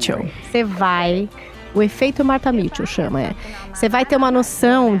Martha Mitchell. você vai... O efeito Martha Mitchell chama, Você vai ter uma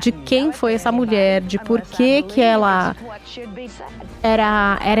noção de quem foi essa mulher, de por que ela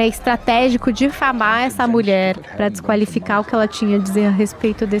era estratégico difamar essa mulher para desqualificar o que ela tinha a dizer a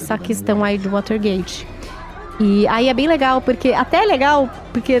respeito dessa questão aí do Watergate. E aí é bem legal,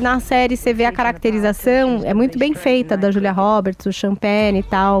 porque na série você vê a caracterização, é muito bem feita da Julia Roberts, o Champagne e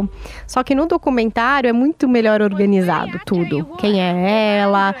tal. Só que no documentário é muito melhor organizado tudo. Quem é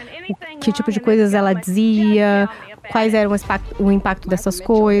ela, que tipo de coisas ela dizia, quais eram o impacto dessas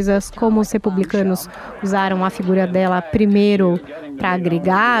coisas, como os republicanos usaram a figura dela primeiro para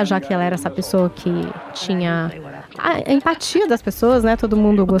agregar, já que ela era essa pessoa que tinha a empatia das pessoas, né? Todo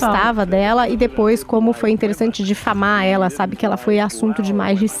mundo gostava dela. E depois, como foi interessante difamar ela, sabe que ela foi assunto de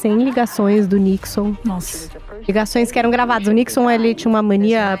mais de 100 ligações do Nixon. Nossa. Ligações que eram gravadas. O Nixon, ele tinha uma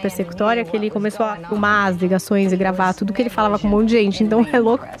mania persecutória que ele começou a filmar as ligações e gravar tudo que ele falava com um monte de gente. Então é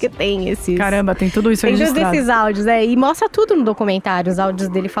louco porque tem esses... Caramba, tem tudo isso Tem todos registrado. esses áudios, e mostra tudo no documentário, os áudios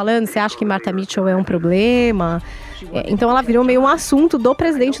dele falando, você acha que Martha Mitchell é um problema? Então ela virou meio um assunto do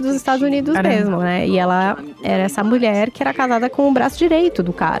presidente dos Estados Unidos mesmo, né? E ela era essa mulher que era casada com o braço direito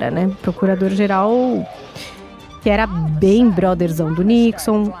do cara, né? Procurador-geral, que era bem brotherzão do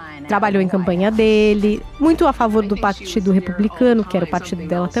Nixon, trabalhou em campanha dele, muito a favor do Partido Republicano, que era o partido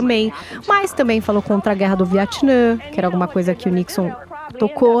dela também, mas também falou contra a Guerra do Vietnã, que era alguma coisa que o Nixon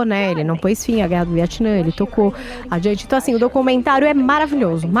tocou, né? Ele não pôs fim à Guerra do Vietnã, ele tocou adiante. Então, assim, o documentário é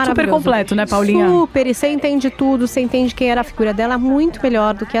maravilhoso, maravilhoso. Super completo, né, Paulinha? Super, e você entende tudo, você entende quem era a figura dela, muito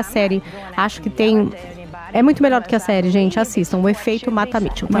melhor do que a série. Acho que tem... É muito melhor do que a série, gente. Assistam. O Efeito Martha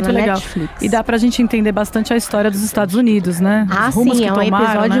Mitchell. Tá Muito na legal. Netflix. E dá pra gente entender bastante a história dos Estados Unidos, né? Os Ah, rumos sim, que é um tomaram,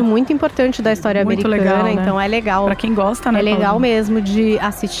 episódio né? muito importante da história Muito americana, legal, né? então é legal. Pra quem gosta, né, É legal Paulinha? mesmo de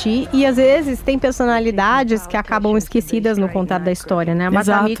assistir. E às vezes tem personalidades que acabam esquecidas no contar da história, né? A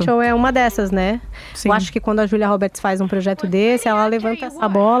Martha Exato. Mitchell é uma dessas, né? Sim. Eu acho que quando a Julia Roberts faz um projeto desse, ela levanta essa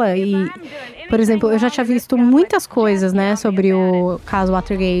bola e... Por exemplo, eu já tinha visto muitas coisas, né, sobre o caso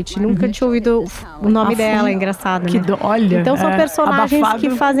Watergate. Nunca tinha ouvido o nome dela, é engraçado, Que né? olha, Então são personagens abafado.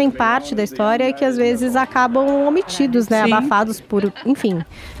 que fazem parte da história e que às vezes acabam omitidos, né? Sim. Abafados por, enfim,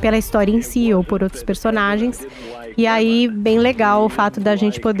 pela história em si ou por outros personagens. E aí, bem legal o fato da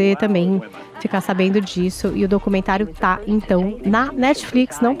gente poder também ficar sabendo disso. E o documentário tá, então, na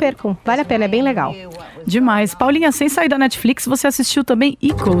Netflix. Não percam. Vale a pena, é bem legal. Demais. Paulinha, sem sair da Netflix, você assistiu também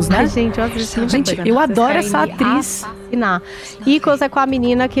Equals, né? Ai, gente, eu assisti muita Gente, coisa. eu Vocês adoro querem essa me atriz. assassinar. Equals é com a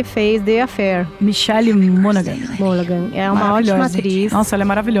menina que fez The Affair, Michelle Monaghan. Mulligan. É uma Maravilhosa. ótima atriz. Nossa, ela é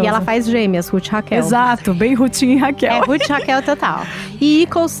maravilhosa. E ela faz gêmeas, Ruth e Raquel. Exato, bem Rutinha e Raquel. É Ruth e Raquel total. E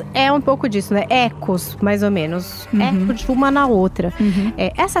Equals é um pouco disso, né? Ecos, mais ou menos. Eco de uma na outra.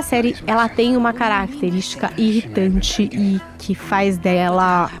 Essa série, ela tem uma característica irritante e que faz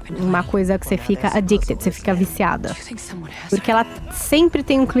dela uma coisa que você fica addicted, você fica viciada. Porque ela sempre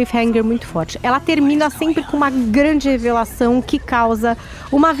tem um cliffhanger muito forte. Ela termina sempre com uma grande revelação que causa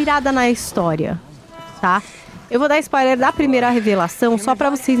uma virada na história, tá? Eu vou dar spoiler da primeira revelação só pra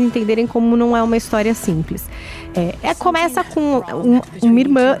vocês entenderem como não é uma história simples. Começa com uma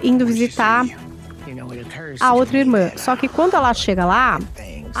irmã indo visitar a outra irmã. Só que quando ela chega lá,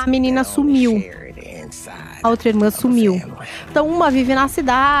 a menina sumiu. A outra irmã sumiu. Então uma vive na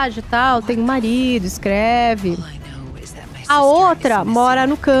cidade e tal, tem um marido, escreve. A outra mora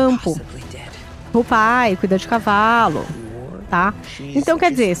no campo. O pai cuida de cavalo, tá? Então, quer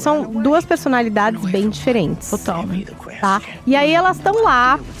dizer, são duas personalidades bem diferentes. Totalmente. Tá? E aí elas estão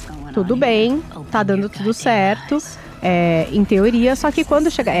lá, tudo bem, tá dando tudo certo, em teoria, só que quando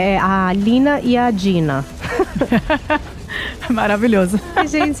chega... É a Lina e a Gina. Maravilhoso.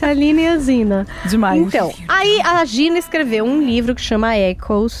 Gente, a Lina e a Gina. Demais. Então, aí a Gina escreveu um livro que chama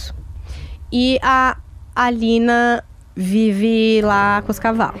Echoes. E a Lina vive lá com os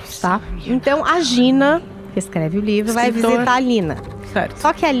cavalos, tá? Então a Gina, que escreve o livro, vai visitar a Lina. Certo.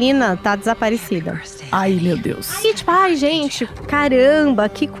 Só que a Lina tá desaparecida. Ai, meu Deus. Aí, tipo, ai, gente, caramba,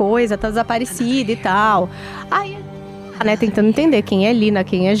 que coisa, tá desaparecida e tal. Aí, né, tentando entender quem é Lina,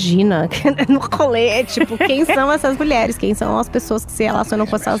 quem é Gina, no rolê, tipo, quem são essas mulheres, quem são as pessoas que se relacionam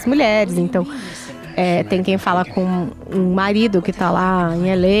com essas mulheres. Então, tem quem fala com um marido que tá lá em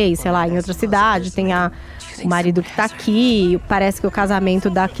LA, sei lá, em outra cidade, tem o marido que tá aqui, parece que o casamento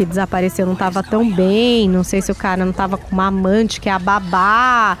da que desapareceu não tava tão bem, não sei se o cara não tava com uma amante, que é a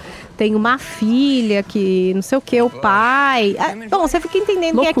babá, tem uma filha que não sei o que, o pai. Bom, você fica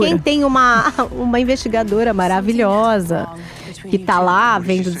entendendo Loucura. que é quem tem uma investigadora maravilhosa que tá lá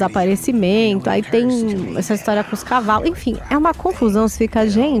vendo o desaparecimento, aí tem essa história com os cavalos, enfim, é uma confusão, você fica,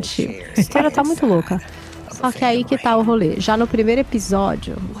 gente, a história tá muito louca. Só que aí que tá o rolê, já no primeiro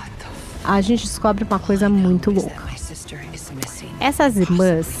episódio, a gente descobre uma coisa muito louca. Essas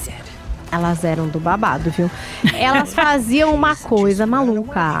irmãs, elas eram do babado, viu? Elas faziam uma coisa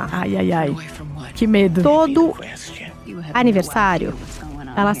maluca. Ai, ai, ai. Que medo. Todo aniversário,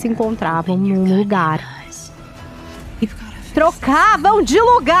 elas se encontravam num lugar. E trocavam de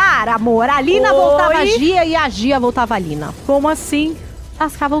lugar, amor. A Lina voltava a Gia e a Gia voltava a Lina. Como assim?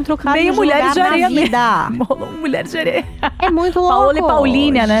 Elas ficavam trocando Meio de Mulheres lugar de Areia na vida. Mulheres de Areia. É muito louco. Paola e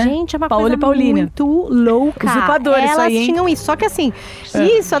Paulínia, né? Gente, é uma Paola coisa e Paulínia. muito louca. Usurpadores, Elas isso aí, hein? tinham isso. Só que assim,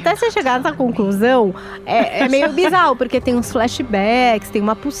 isso, até você chegar nessa conclusão, é meio bizarro, porque tem uns flashbacks, tem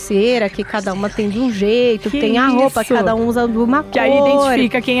uma pulseira que cada uma tem de um jeito, Que tem a roupa, isso? cada um usa de uma cor. Que aí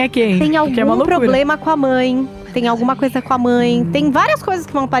identifica quem é quem. Tem que é uma algum loucura. problema com a mãe. Tem alguma coisa com a mãe. Tem várias coisas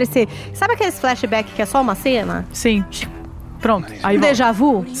que vão aparecer. Sabe aqueles flashbacks que é só uma cena? Sim. Pronto. Aí volta. Déjà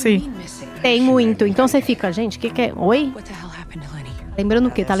vu? Sim. Tem muito. Então você fica, gente, o que é? Oi? Lembrando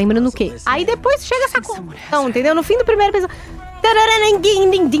o quê? Tá lembrando o quê? Aí depois chega essa confusão, entendeu? No fim do primeiro episódio...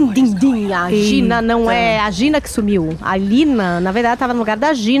 A Gina não é a Gina que sumiu. A Lina, na verdade, tava no lugar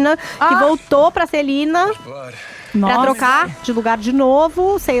da Gina, que voltou pra ser Lina. Pra trocar de lugar de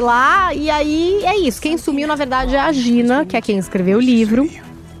novo, sei lá. E aí é isso. Quem sumiu, na verdade, é a Gina, que é quem escreveu o livro.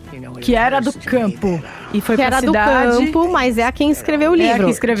 Que era do campo. E foi Que pra era cidade. do campo, mas é a quem escreveu o É a livro.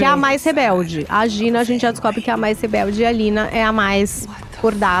 que escreveu. Que é a mais rebelde. A Gina, a gente já descobre que é a mais rebelde. E a Lina é a mais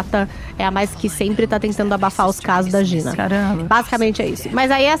por data. É a mais que sempre tá tentando abafar os casos da Gina. Caramba. Basicamente é isso.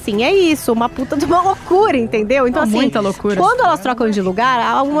 Mas aí, assim, é isso. Uma puta de uma loucura, entendeu? Então, assim, Muita loucura. quando elas trocam de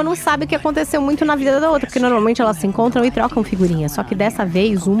lugar, uma não sabe o que aconteceu muito na vida da outra. Porque normalmente elas se encontram e trocam figurinhas. Só que dessa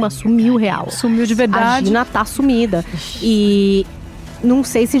vez, uma sumiu real. Sumiu de A verdade. Gina tá sumida. E não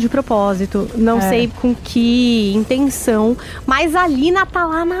sei se de propósito, não sei com que intenção, mas a Lina tá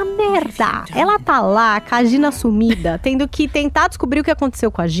lá na merda. Ela tá lá com a Gina sumida, tendo que tentar descobrir o que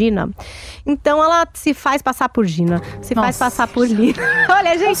aconteceu com a Gina. Então ela se faz passar por Gina, se faz passar por Lina.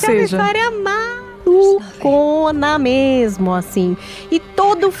 Olha, gente, é uma história malucona mesmo, assim. E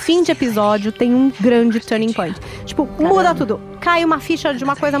todo fim de episódio tem um grande turning point. Tipo, muda tudo. Cai uma ficha de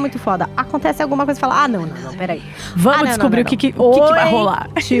uma coisa muito foda. Acontece alguma coisa e fala, não, peraí. Vamos não, descobrir não. o que vai rolar.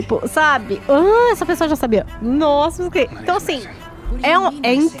 Tipo, sabe? Essa pessoa já sabia. Nossa, o quê? Então, assim,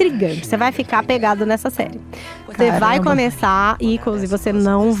 é intrigante. Você vai ficar pegado nessa série. Você vai começar e você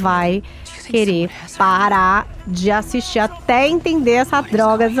não vai querer parar de assistir até entender essa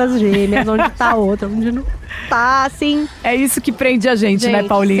droga dessas gêmeas, onde tá a outra, onde não tá, assim. É isso que prende a gente, né,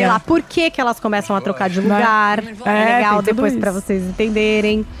 Paulinha? Sei lá, por que elas começam a trocar de lugar. É legal depois pra vocês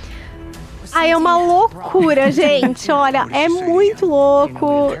entenderem. É uma loucura, gente. Olha, é muito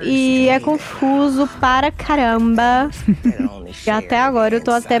louco e é confuso para caramba. E até agora eu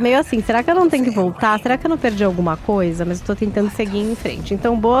tô até meio assim, será que eu não tenho que voltar? Será que eu não perdi alguma coisa? Mas eu tô tentando seguir em frente.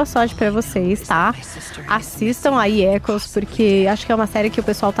 Então, boa sorte pra vocês, tá? Assistam aí Echoes, porque acho que é uma série que o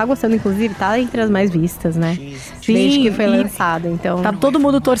pessoal tá gostando, inclusive, tá entre as mais vistas, né? Desde que foi lançada, então... Tá todo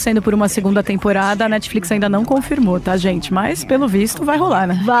mundo torcendo por uma segunda temporada, a Netflix ainda não confirmou, tá, gente? Mas, pelo visto, vai rolar,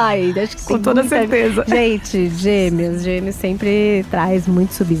 né? Vai, acho que com toda certeza. Gente, Gêmeos sempre traz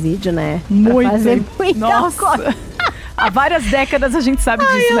muito subsídio, né? Muito. Pra fazer muita Nossa! coisa. Há várias décadas a gente sabe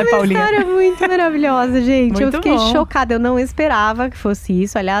disso, né, Paulinha? É uma história muito maravilhosa, gente. Muito eu fiquei bom. chocada, eu não esperava que fosse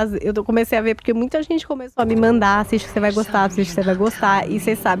isso. Aliás, eu comecei a ver porque muita gente começou a me mandar, assiste que você vai gostar, assiste que você vai gostar. E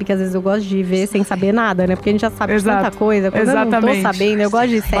você sabe que às vezes eu gosto de ver sem saber nada, né? Porque a gente já sabe de tanta coisa. Quando eu não tô sabendo, eu gosto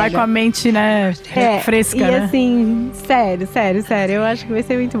de série. Vai com a mente, né, fresca, e né? assim, sério, eu acho que vai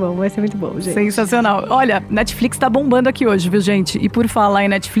ser muito bom, gente. Sensacional. Olha, Netflix tá bombando aqui hoje, viu, gente? E por falar em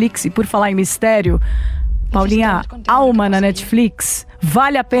Netflix e por falar em mistério, Paulinha, Alma na Netflix,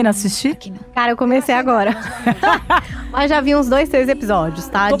 vale a pena assistir? Cara, eu comecei agora. Mas já vi uns 2, 3 episódios,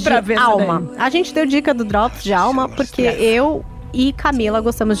 tá? Tô pra ver Alma. A gente deu dica do Drops de Alma, porque eu e Camila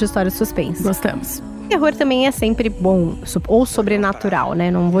gostamos de histórias de suspense. Gostamos. Terror também é sempre bom, ou sobrenatural,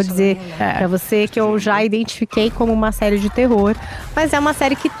 né? Não vou dizer pra você que eu já identifiquei como uma série de terror, mas é uma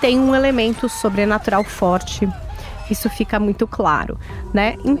série que tem um elemento sobrenatural forte. Isso fica muito claro,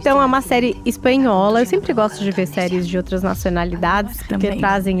 né? Então é uma série espanhola. Eu sempre gosto de ver séries de outras nacionalidades, porque Também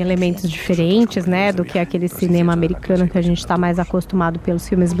trazem elementos diferentes, né? Do que aquele cinema americano que a gente tá mais acostumado pelos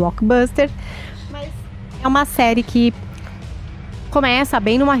filmes blockbuster. Mas é uma série que começa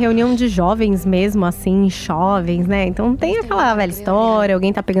bem numa reunião de jovens mesmo, assim, jovens, né? Então tem aquela velha história,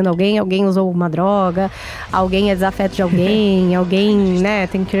 alguém tá pegando alguém usou uma droga, alguém é desafeto de alguém, alguém, né,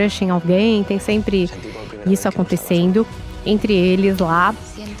 tem crush em alguém, tem sempre isso acontecendo entre eles lá.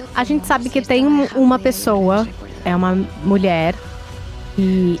 A gente sabe que tem uma pessoa, é uma mulher,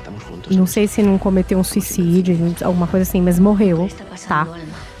 e não sei se não cometeu um suicídio, alguma coisa assim, mas morreu, tá?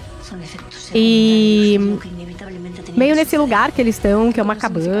 E meio nesse lugar que eles estão, que é uma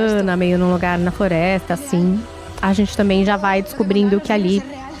cabana, meio num lugar na floresta, assim, a gente também já vai descobrindo que ali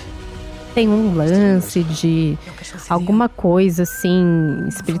tem um lance de alguma coisa, assim,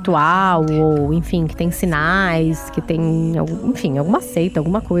 espiritual, ou, enfim, que tem sinais, que tem, enfim, alguma seita,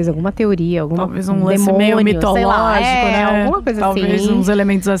 alguma coisa, alguma teoria, alguma talvez um lance demônio, meio mitológico, sei lá, né? alguma coisa talvez assim. uns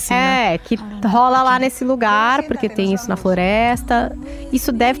elementos assim, né? Que rola lá nesse lugar, porque tem isso na floresta.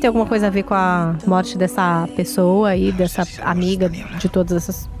 Isso deve ter alguma coisa a ver com a morte dessa pessoa aí, dessa amiga de todas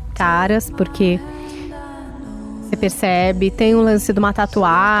essas caras, porque você percebe, tem um lance de uma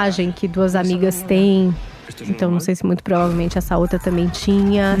tatuagem que 2 amigas têm. Então não sei se muito provavelmente essa outra também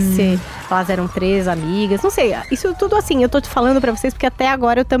tinha. Se elas eram 3 amigas. Não sei, isso tudo assim, eu tô te falando pra vocês porque até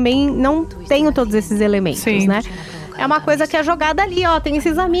agora eu também não tenho todos esses elementos, né? É uma coisa que é jogada ali, ó, tem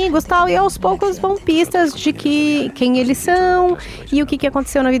esses amigos e tal, e aos poucos vão pistas de quem eles são e o que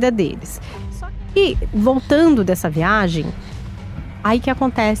aconteceu na vida deles. Só que, voltando dessa viagem, aí que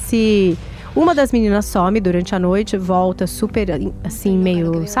acontece... Uma das meninas some durante a noite, volta super, assim,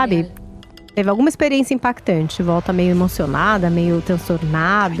 meio, sabe? Teve alguma experiência impactante, volta meio emocionada, meio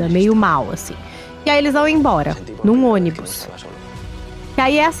transtornada, meio mal, assim. E aí eles vão embora, num ônibus. Que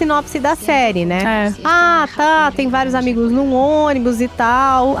aí é a sinopse da série, né? Tem vários amigos num ônibus e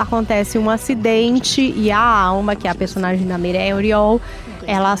tal, acontece um acidente e a Alma, que é a personagem da Mireille Oriol,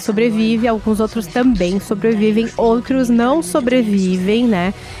 ela sobrevive, alguns outros também sobrevivem, outros não sobrevivem,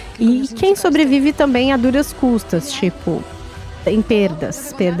 né? E quem sobrevive também a duras custas, tipo, tem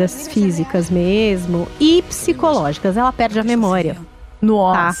perdas físicas mesmo e psicológicas, ela perde a memória.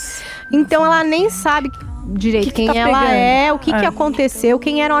 Nossa. Tá? Então ela nem sabe direito quem ela é, o que aconteceu,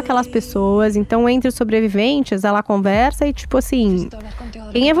 quem eram aquelas pessoas. Então, entre os sobreviventes, ela conversa e tipo assim,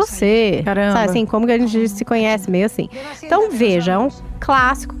 quem é você? Caramba. Sabe assim, como que a gente se conhece, meio assim. Então, veja, é um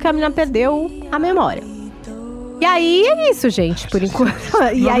clássico que a menina perdeu a memória. E aí é isso, gente, por enquanto.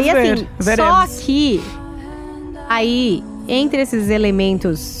 E aí, assim, só que aí, entre esses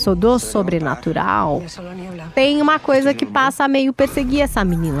elementos do sobrenatural, tem uma coisa que passa a meio perseguir essa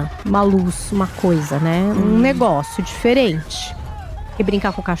menina. Uma luz, uma coisa, né? Um negócio diferente. Que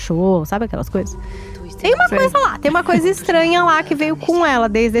brincar com o cachorro, sabe aquelas coisas? Tem uma coisa lá, tem uma coisa estranha lá que veio com ela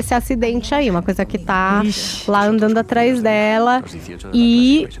desde esse acidente aí. Uma coisa que tá lá andando atrás dela.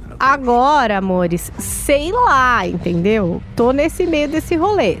 E agora, amores, sei lá, entendeu? Tô nesse meio desse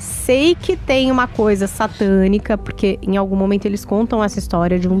rolê. Sei que tem uma coisa satânica, porque em algum momento eles contam essa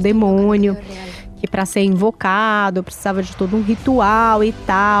história de um demônio que para ser invocado precisava de todo um ritual e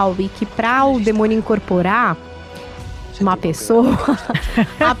tal. E que para o demônio incorporar, uma pessoa,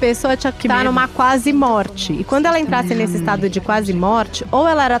 a pessoa tinha que estar numa quase morte. E quando ela entrasse nesse estado de quase morte, ou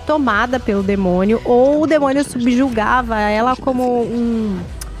ela era tomada pelo demônio, ou o demônio subjugava ela como um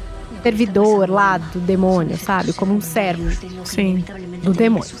servidor lá do demônio, sabe? Como um servo, Sim. do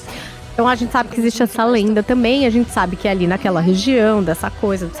demônio. Então a gente sabe que existe essa lenda também, a gente sabe que ali naquela região, dessa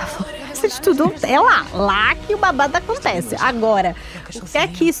coisa, dessa floresta de tudo, é lá que o babado acontece. Agora, o que é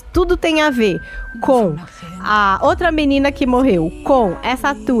que isso tudo tem a ver com a outra menina que morreu, com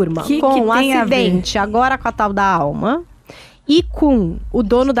essa turma, com o acidente, agora com a tal da Alma, e com o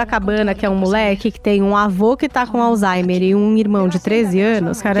dono da cabana, que é um moleque que tem um avô que tá com Alzheimer e um irmão de 13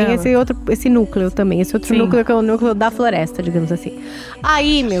 anos. Caramba. Tem esse núcleo também, esse outro Sim. núcleo que é o núcleo da floresta, digamos assim.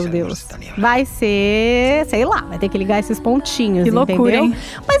 Aí, meu Deus, vai ser, sei lá, vai ter que ligar esses pontinhos, Que loucura, entendeu? hein?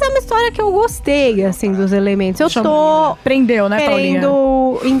 Mas é uma história que eu gostei, assim, dos elementos. Eu tô Prendeu, né, Paulinha?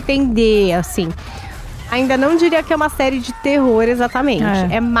 querendo entender, assim. Ainda não diria que é uma série de terror exatamente.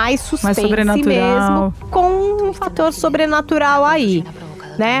 É mais suspense sobrenatural. mesmo, com um fator sobrenatural aí,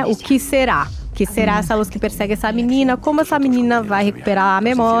 né? O que será? O que será essa luz que persegue essa menina? Como essa menina vai recuperar a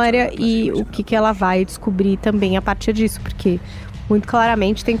memória e o que ela vai descobrir também a partir disso? Porque muito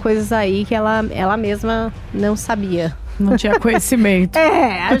claramente tem coisas aí que ela mesma não sabia. Não tinha conhecimento.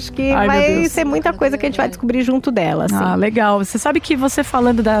 Acho que Ai, meu vai Deus. ser muita coisa que a gente vai descobrir junto dela, assim. Ah, legal. Você sabe que você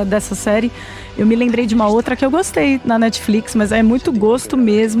falando dessa série, eu me lembrei de uma outra que eu gostei na Netflix, mas é muito gosto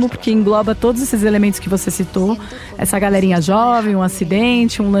mesmo, porque engloba todos esses elementos que você citou. Essa galerinha jovem, um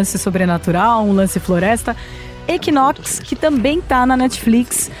acidente, um lance sobrenatural, um lance floresta. Equinox, que também tá na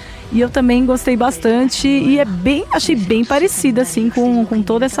Netflix. E eu também gostei bastante e achei bem parecida, assim, com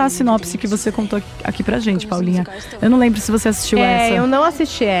toda essa sinopse que você contou aqui pra gente, Paulinha. Eu não lembro se você assistiu essa. Eu não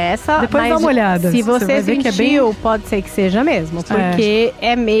assisti essa. Depois mas dá uma olhada. Se Você você vai ver que é bem- assistiu, pode ser que seja mesmo. Porque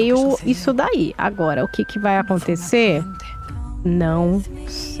é meio isso daí. Agora, o que vai acontecer? Não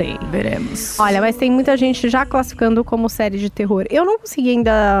sei. Veremos. Olha, mas tem muita gente já classificando como série de terror. Eu não consegui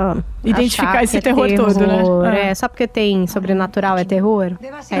ainda Identificar achar esse que é terror todo, né? É, só porque tem sobrenatural é terror?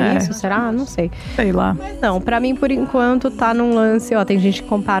 É isso? Será? Não sei. Sei lá. Não, pra mim, por enquanto, tá num lance... Ó, tem gente que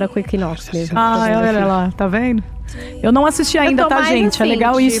compara com o Equinox mesmo. Tô vendo Olha aqui. lá, tá vendo? Eu não assisti ainda, tô tá, mais gente? É assim,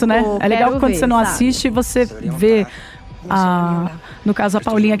 legal isso, tipo, né? É legal quero quando ver, você não sabe? assiste, você vê no caso, a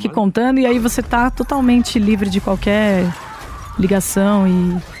Paulinha aqui contando, e aí você tá totalmente livre de qualquer ligação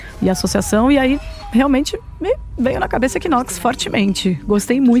e associação, e aí realmente me veio na cabeça Equinox fortemente.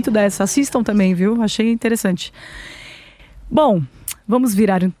 Gostei muito dessa. Assistam também, viu? Achei interessante. Bom, vamos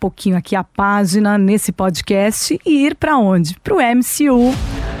virar um pouquinho aqui a página nesse podcast e ir pra onde? Pro MCU.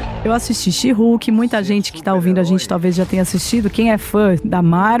 Eu assisti She-Hulk, muita gente que tá ouvindo a gente talvez já tenha assistido. Quem é fã da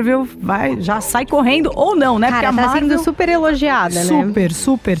Marvel, já sai correndo ou não, né? Cara, Porque tá a Marvel... sendo super elogiada, né?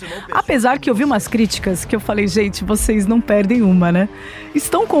 Super. Apesar que eu vi umas críticas que eu falei, gente, vocês não perdem uma, né?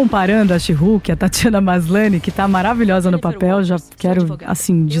 Estão comparando a She-Hulk, a Tatiana Maslany, que tá maravilhosa no papel, já quero,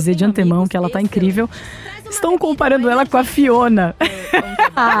 assim, dizer de antemão que ela tá incrível. Estão comparando ela com a Fiona.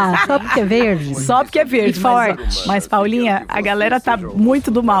 Só porque é verde? Só porque é verde. E forte. Mas, Paulinha, a galera tá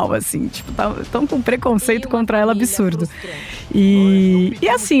muito do mal, assim. Tipo, tão com preconceito contra ela absurdo. E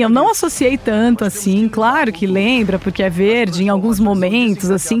assim, eu não associei tanto, assim. Claro que lembra, porque é verde em alguns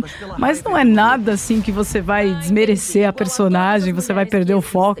momentos, assim. Mas não é nada, assim, que você vai desmerecer a personagem, você vai perder o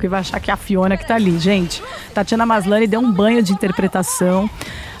foco e vai achar que é a Fiona que tá ali. Gente, Tatiana Maslany deu um banho de interpretação.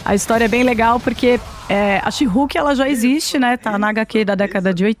 A história é bem legal porque a She-Hulk, ela já existe, né? Tá na HQ da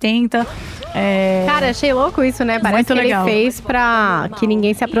década de 80. Cara, achei louco isso, né? Parece Muito que legal. ele fez pra que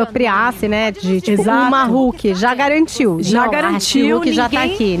ninguém se apropriasse, né? De, tipo, Exato. uma Hulk. Já garantiu. Já Não, garantiu, a She-Hulk já tá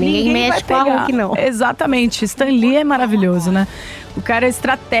aqui. Ninguém mexe vai com a pegar. Hulk, não. Exatamente. Stan Lee é maravilhoso, né? O cara é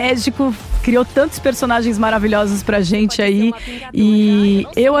estratégico, criou tantos personagens maravilhosos pra gente aí. E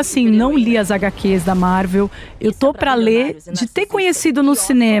eu, assim, não li as HQs da Marvel. Eu tô pra ler, de ter conhecido no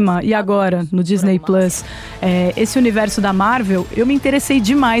cinema e agora no Disney Plus, esse universo da Marvel, eu me interessei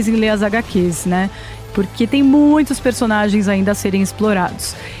demais em ler as HQs, né? Porque tem muitos personagens ainda a serem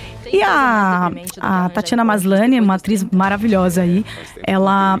explorados. E a Tatiana Maslany, uma atriz maravilhosa aí,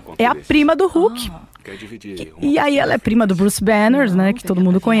 ela é a prima do Hulk. E aí ela é prima do Bruce Banner, né, que todo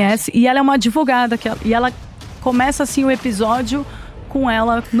mundo conhece, e ela é uma advogada, e ela começa assim o episódio com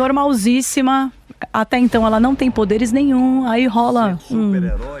ela normalzíssima, até então ela não tem poderes nenhum, aí rola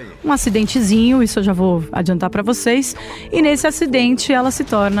um acidentezinho, isso eu já vou adiantar pra vocês, e nesse acidente ela se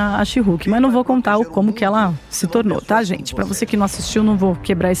torna a She-Hulk, mas não vou contar como que ela se tornou, tá, gente? Pra você que não assistiu, não vou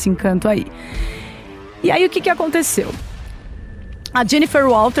quebrar esse encanto aí. E aí o que aconteceu? A Jennifer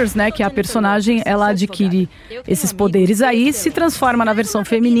Walters, né, que é a personagem, ela adquire esses poderes aí, se transforma na versão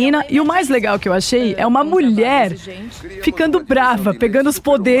feminina, e o mais legal que eu achei é uma mulher ficando brava, pegando os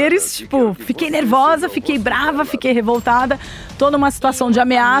poderes, tipo, fiquei nervosa, fiquei brava, fiquei revoltada, tô numa situação de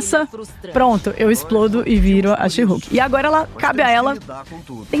ameaça, pronto, eu explodo e viro a She-Hulk. E agora cabe a ela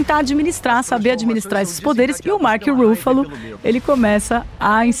tentar administrar, saber administrar esses poderes, e o Mark Ruffalo, ele começa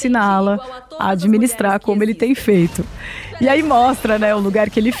a ensiná-la a administrar como ele tem feito. E aí mostra, né, o lugar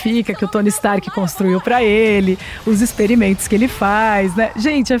que ele fica, que o Tony Stark construiu pra ele, os experimentos que ele faz, né?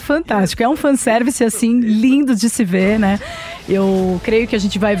 Gente, é fantástico. É um fanservice, assim, lindo de se ver, né? Eu creio que a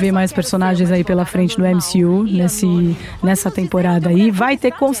gente vai ver mais personagens aí pela frente no MCU, nessa temporada aí. Vai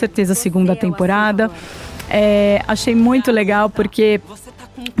ter, com certeza, a segunda temporada. Achei muito legal, porque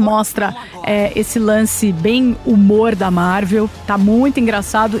mostra esse lance bem humor da Marvel, tá muito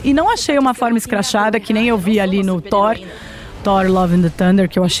engraçado, e não achei uma forma escrachada, que nem eu vi ali no Thor Love and the Thunder,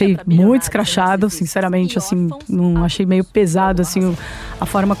 que eu achei muito escrachado, sinceramente, assim, não achei meio pesado, assim, a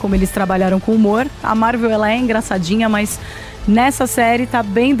forma como eles trabalharam com humor. A Marvel, ela é engraçadinha, mas nessa série tá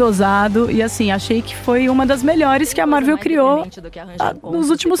bem dosado, e assim, achei que foi uma das melhores que a Marvel criou nos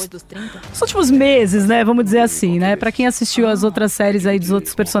últimos meses, né, vamos dizer assim, né, pra quem assistiu as outras séries aí dos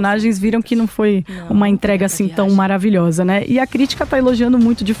outros personagens, viram que não foi uma entrega assim tão maravilhosa, né, e a crítica tá elogiando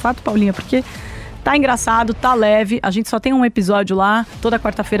muito, de fato, Paulinha, porque tá engraçado, tá leve, a gente só tem um episódio lá, toda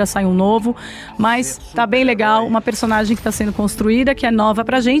quarta-feira sai um novo, mas tá bem legal, uma personagem que tá sendo construída, que é nova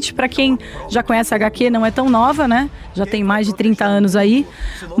pra gente, pra quem já conhece a HQ, não é tão nova, né, já tem mais de 30 anos aí,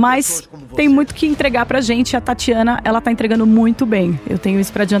 mas tem muito que entregar pra gente, a Tatiana, ela tá entregando muito bem, eu tenho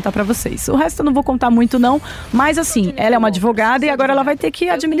isso pra adiantar pra vocês. O resto eu não vou contar muito não, mas assim, ela é uma advogada e agora ela vai ter que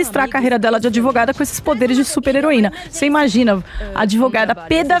administrar a carreira dela de advogada com esses poderes de super-heroína. Você imagina, a advogada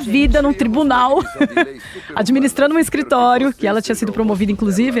pé da vida num tribunal, administrando um escritório, que ela tinha sido promovida,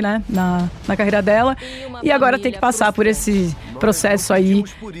 inclusive, né, na carreira dela, e agora tem que passar por esse processo aí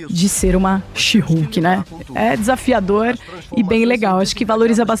de ser uma She-Hulk, né? É desafiador e bem legal. Acho que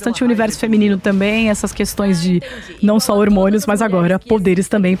valoriza bastante o universo feminino também, essas questões de não só hormônios, mas agora poderes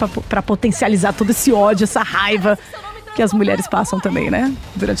também para potencializar todo esse ódio, essa raiva que as mulheres passam também, né?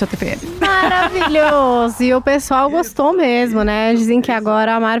 Durante a TPM. Maravilhoso! E o pessoal gostou mesmo, né? Dizem que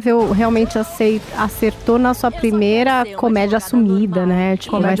agora a Marvel realmente acertou na sua primeira comédia assumida, né?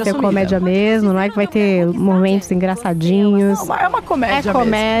 Tipo, vai ter comédia mesmo, não é que vai ter momentos engraçadinhos. É uma comédia mesmo.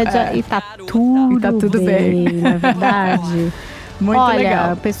 Comédia e tá tudo bem, na verdade. Muito legal.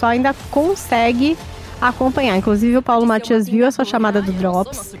 Olha, o pessoal ainda consegue acompanhar. Inclusive o Paulo Matias viu essa chamada do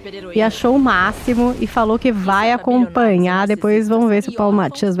Drops e achou o máximo e falou que vai acompanhar. Depois vamos ver se o Paulo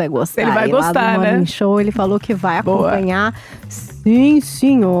Matias vai gostar. Ele vai gostar, né? No show, ele falou que vai acompanhar. Sim,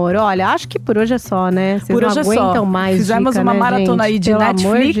 senhor. Olha, acho que por hoje é só, né? Vocês por não hoje aguentam é só. mais. Fizemos uma maratona aí de Netflix.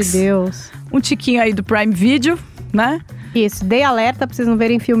 Pelo amor de Deus. Um tiquinho aí do Prime Video, né? Isso, dei alerta pra vocês não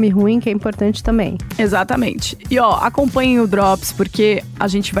verem filme ruim, que é importante também. Exatamente. E ó, acompanhem o Drops, porque a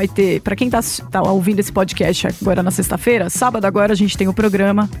gente vai ter, pra quem tá ouvindo esse podcast agora na sexta-feira, sábado agora a gente tem o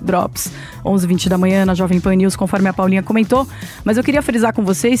programa Drops, 11h20 da manhã na Jovem Pan News, conforme a Paulinha comentou. Mas eu queria frisar com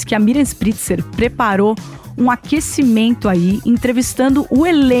vocês que a Miriam Spritzer preparou um aquecimento aí, entrevistando o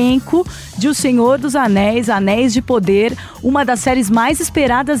elenco de O Senhor dos Anéis, Anéis de Poder, uma das séries mais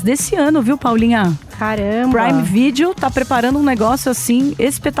esperadas desse ano, viu, Paulinha? Caramba! Prime Video tá preparando um negócio assim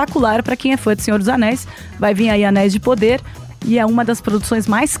espetacular para quem é fã de Senhor dos Anéis. Vai vir aí Anéis de Poder e é uma das produções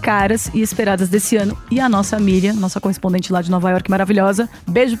mais caras e esperadas desse ano. E a nossa Miriam, nossa correspondente lá de Nova York, maravilhosa.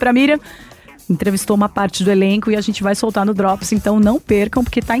 Beijo pra Miriam. Entrevistou uma parte do elenco e a gente vai soltar no Drops, então não percam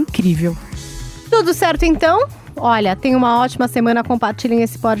porque tá incrível. Tudo certo, então? Olha, tenha uma ótima semana, compartilhem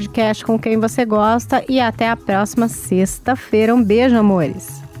esse podcast com quem você gosta e até a próxima sexta-feira. Um beijo,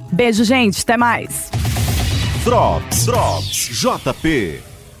 amores. Beijo, gente. Até mais. Drops, JP.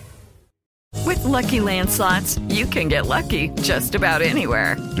 With Lucky Land Slots, you can get lucky just about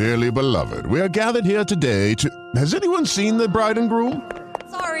anywhere. Dearly beloved, we are gathered here today to... Has anyone seen the bride and groom?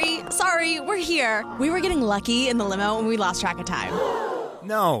 Sorry, we're here. We were getting lucky in the limo and we lost track of time.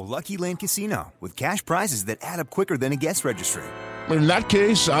 No, Lucky Land Casino, with cash prizes that add up quicker than a guest registry. In that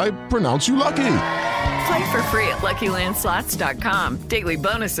case, I pronounce you lucky. Play for free at LuckyLandSlots.com. Daily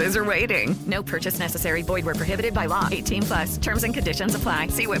bonuses are waiting. No purchase necessary. Void where prohibited by law. 18+. Terms and conditions apply.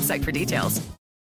 See website for details.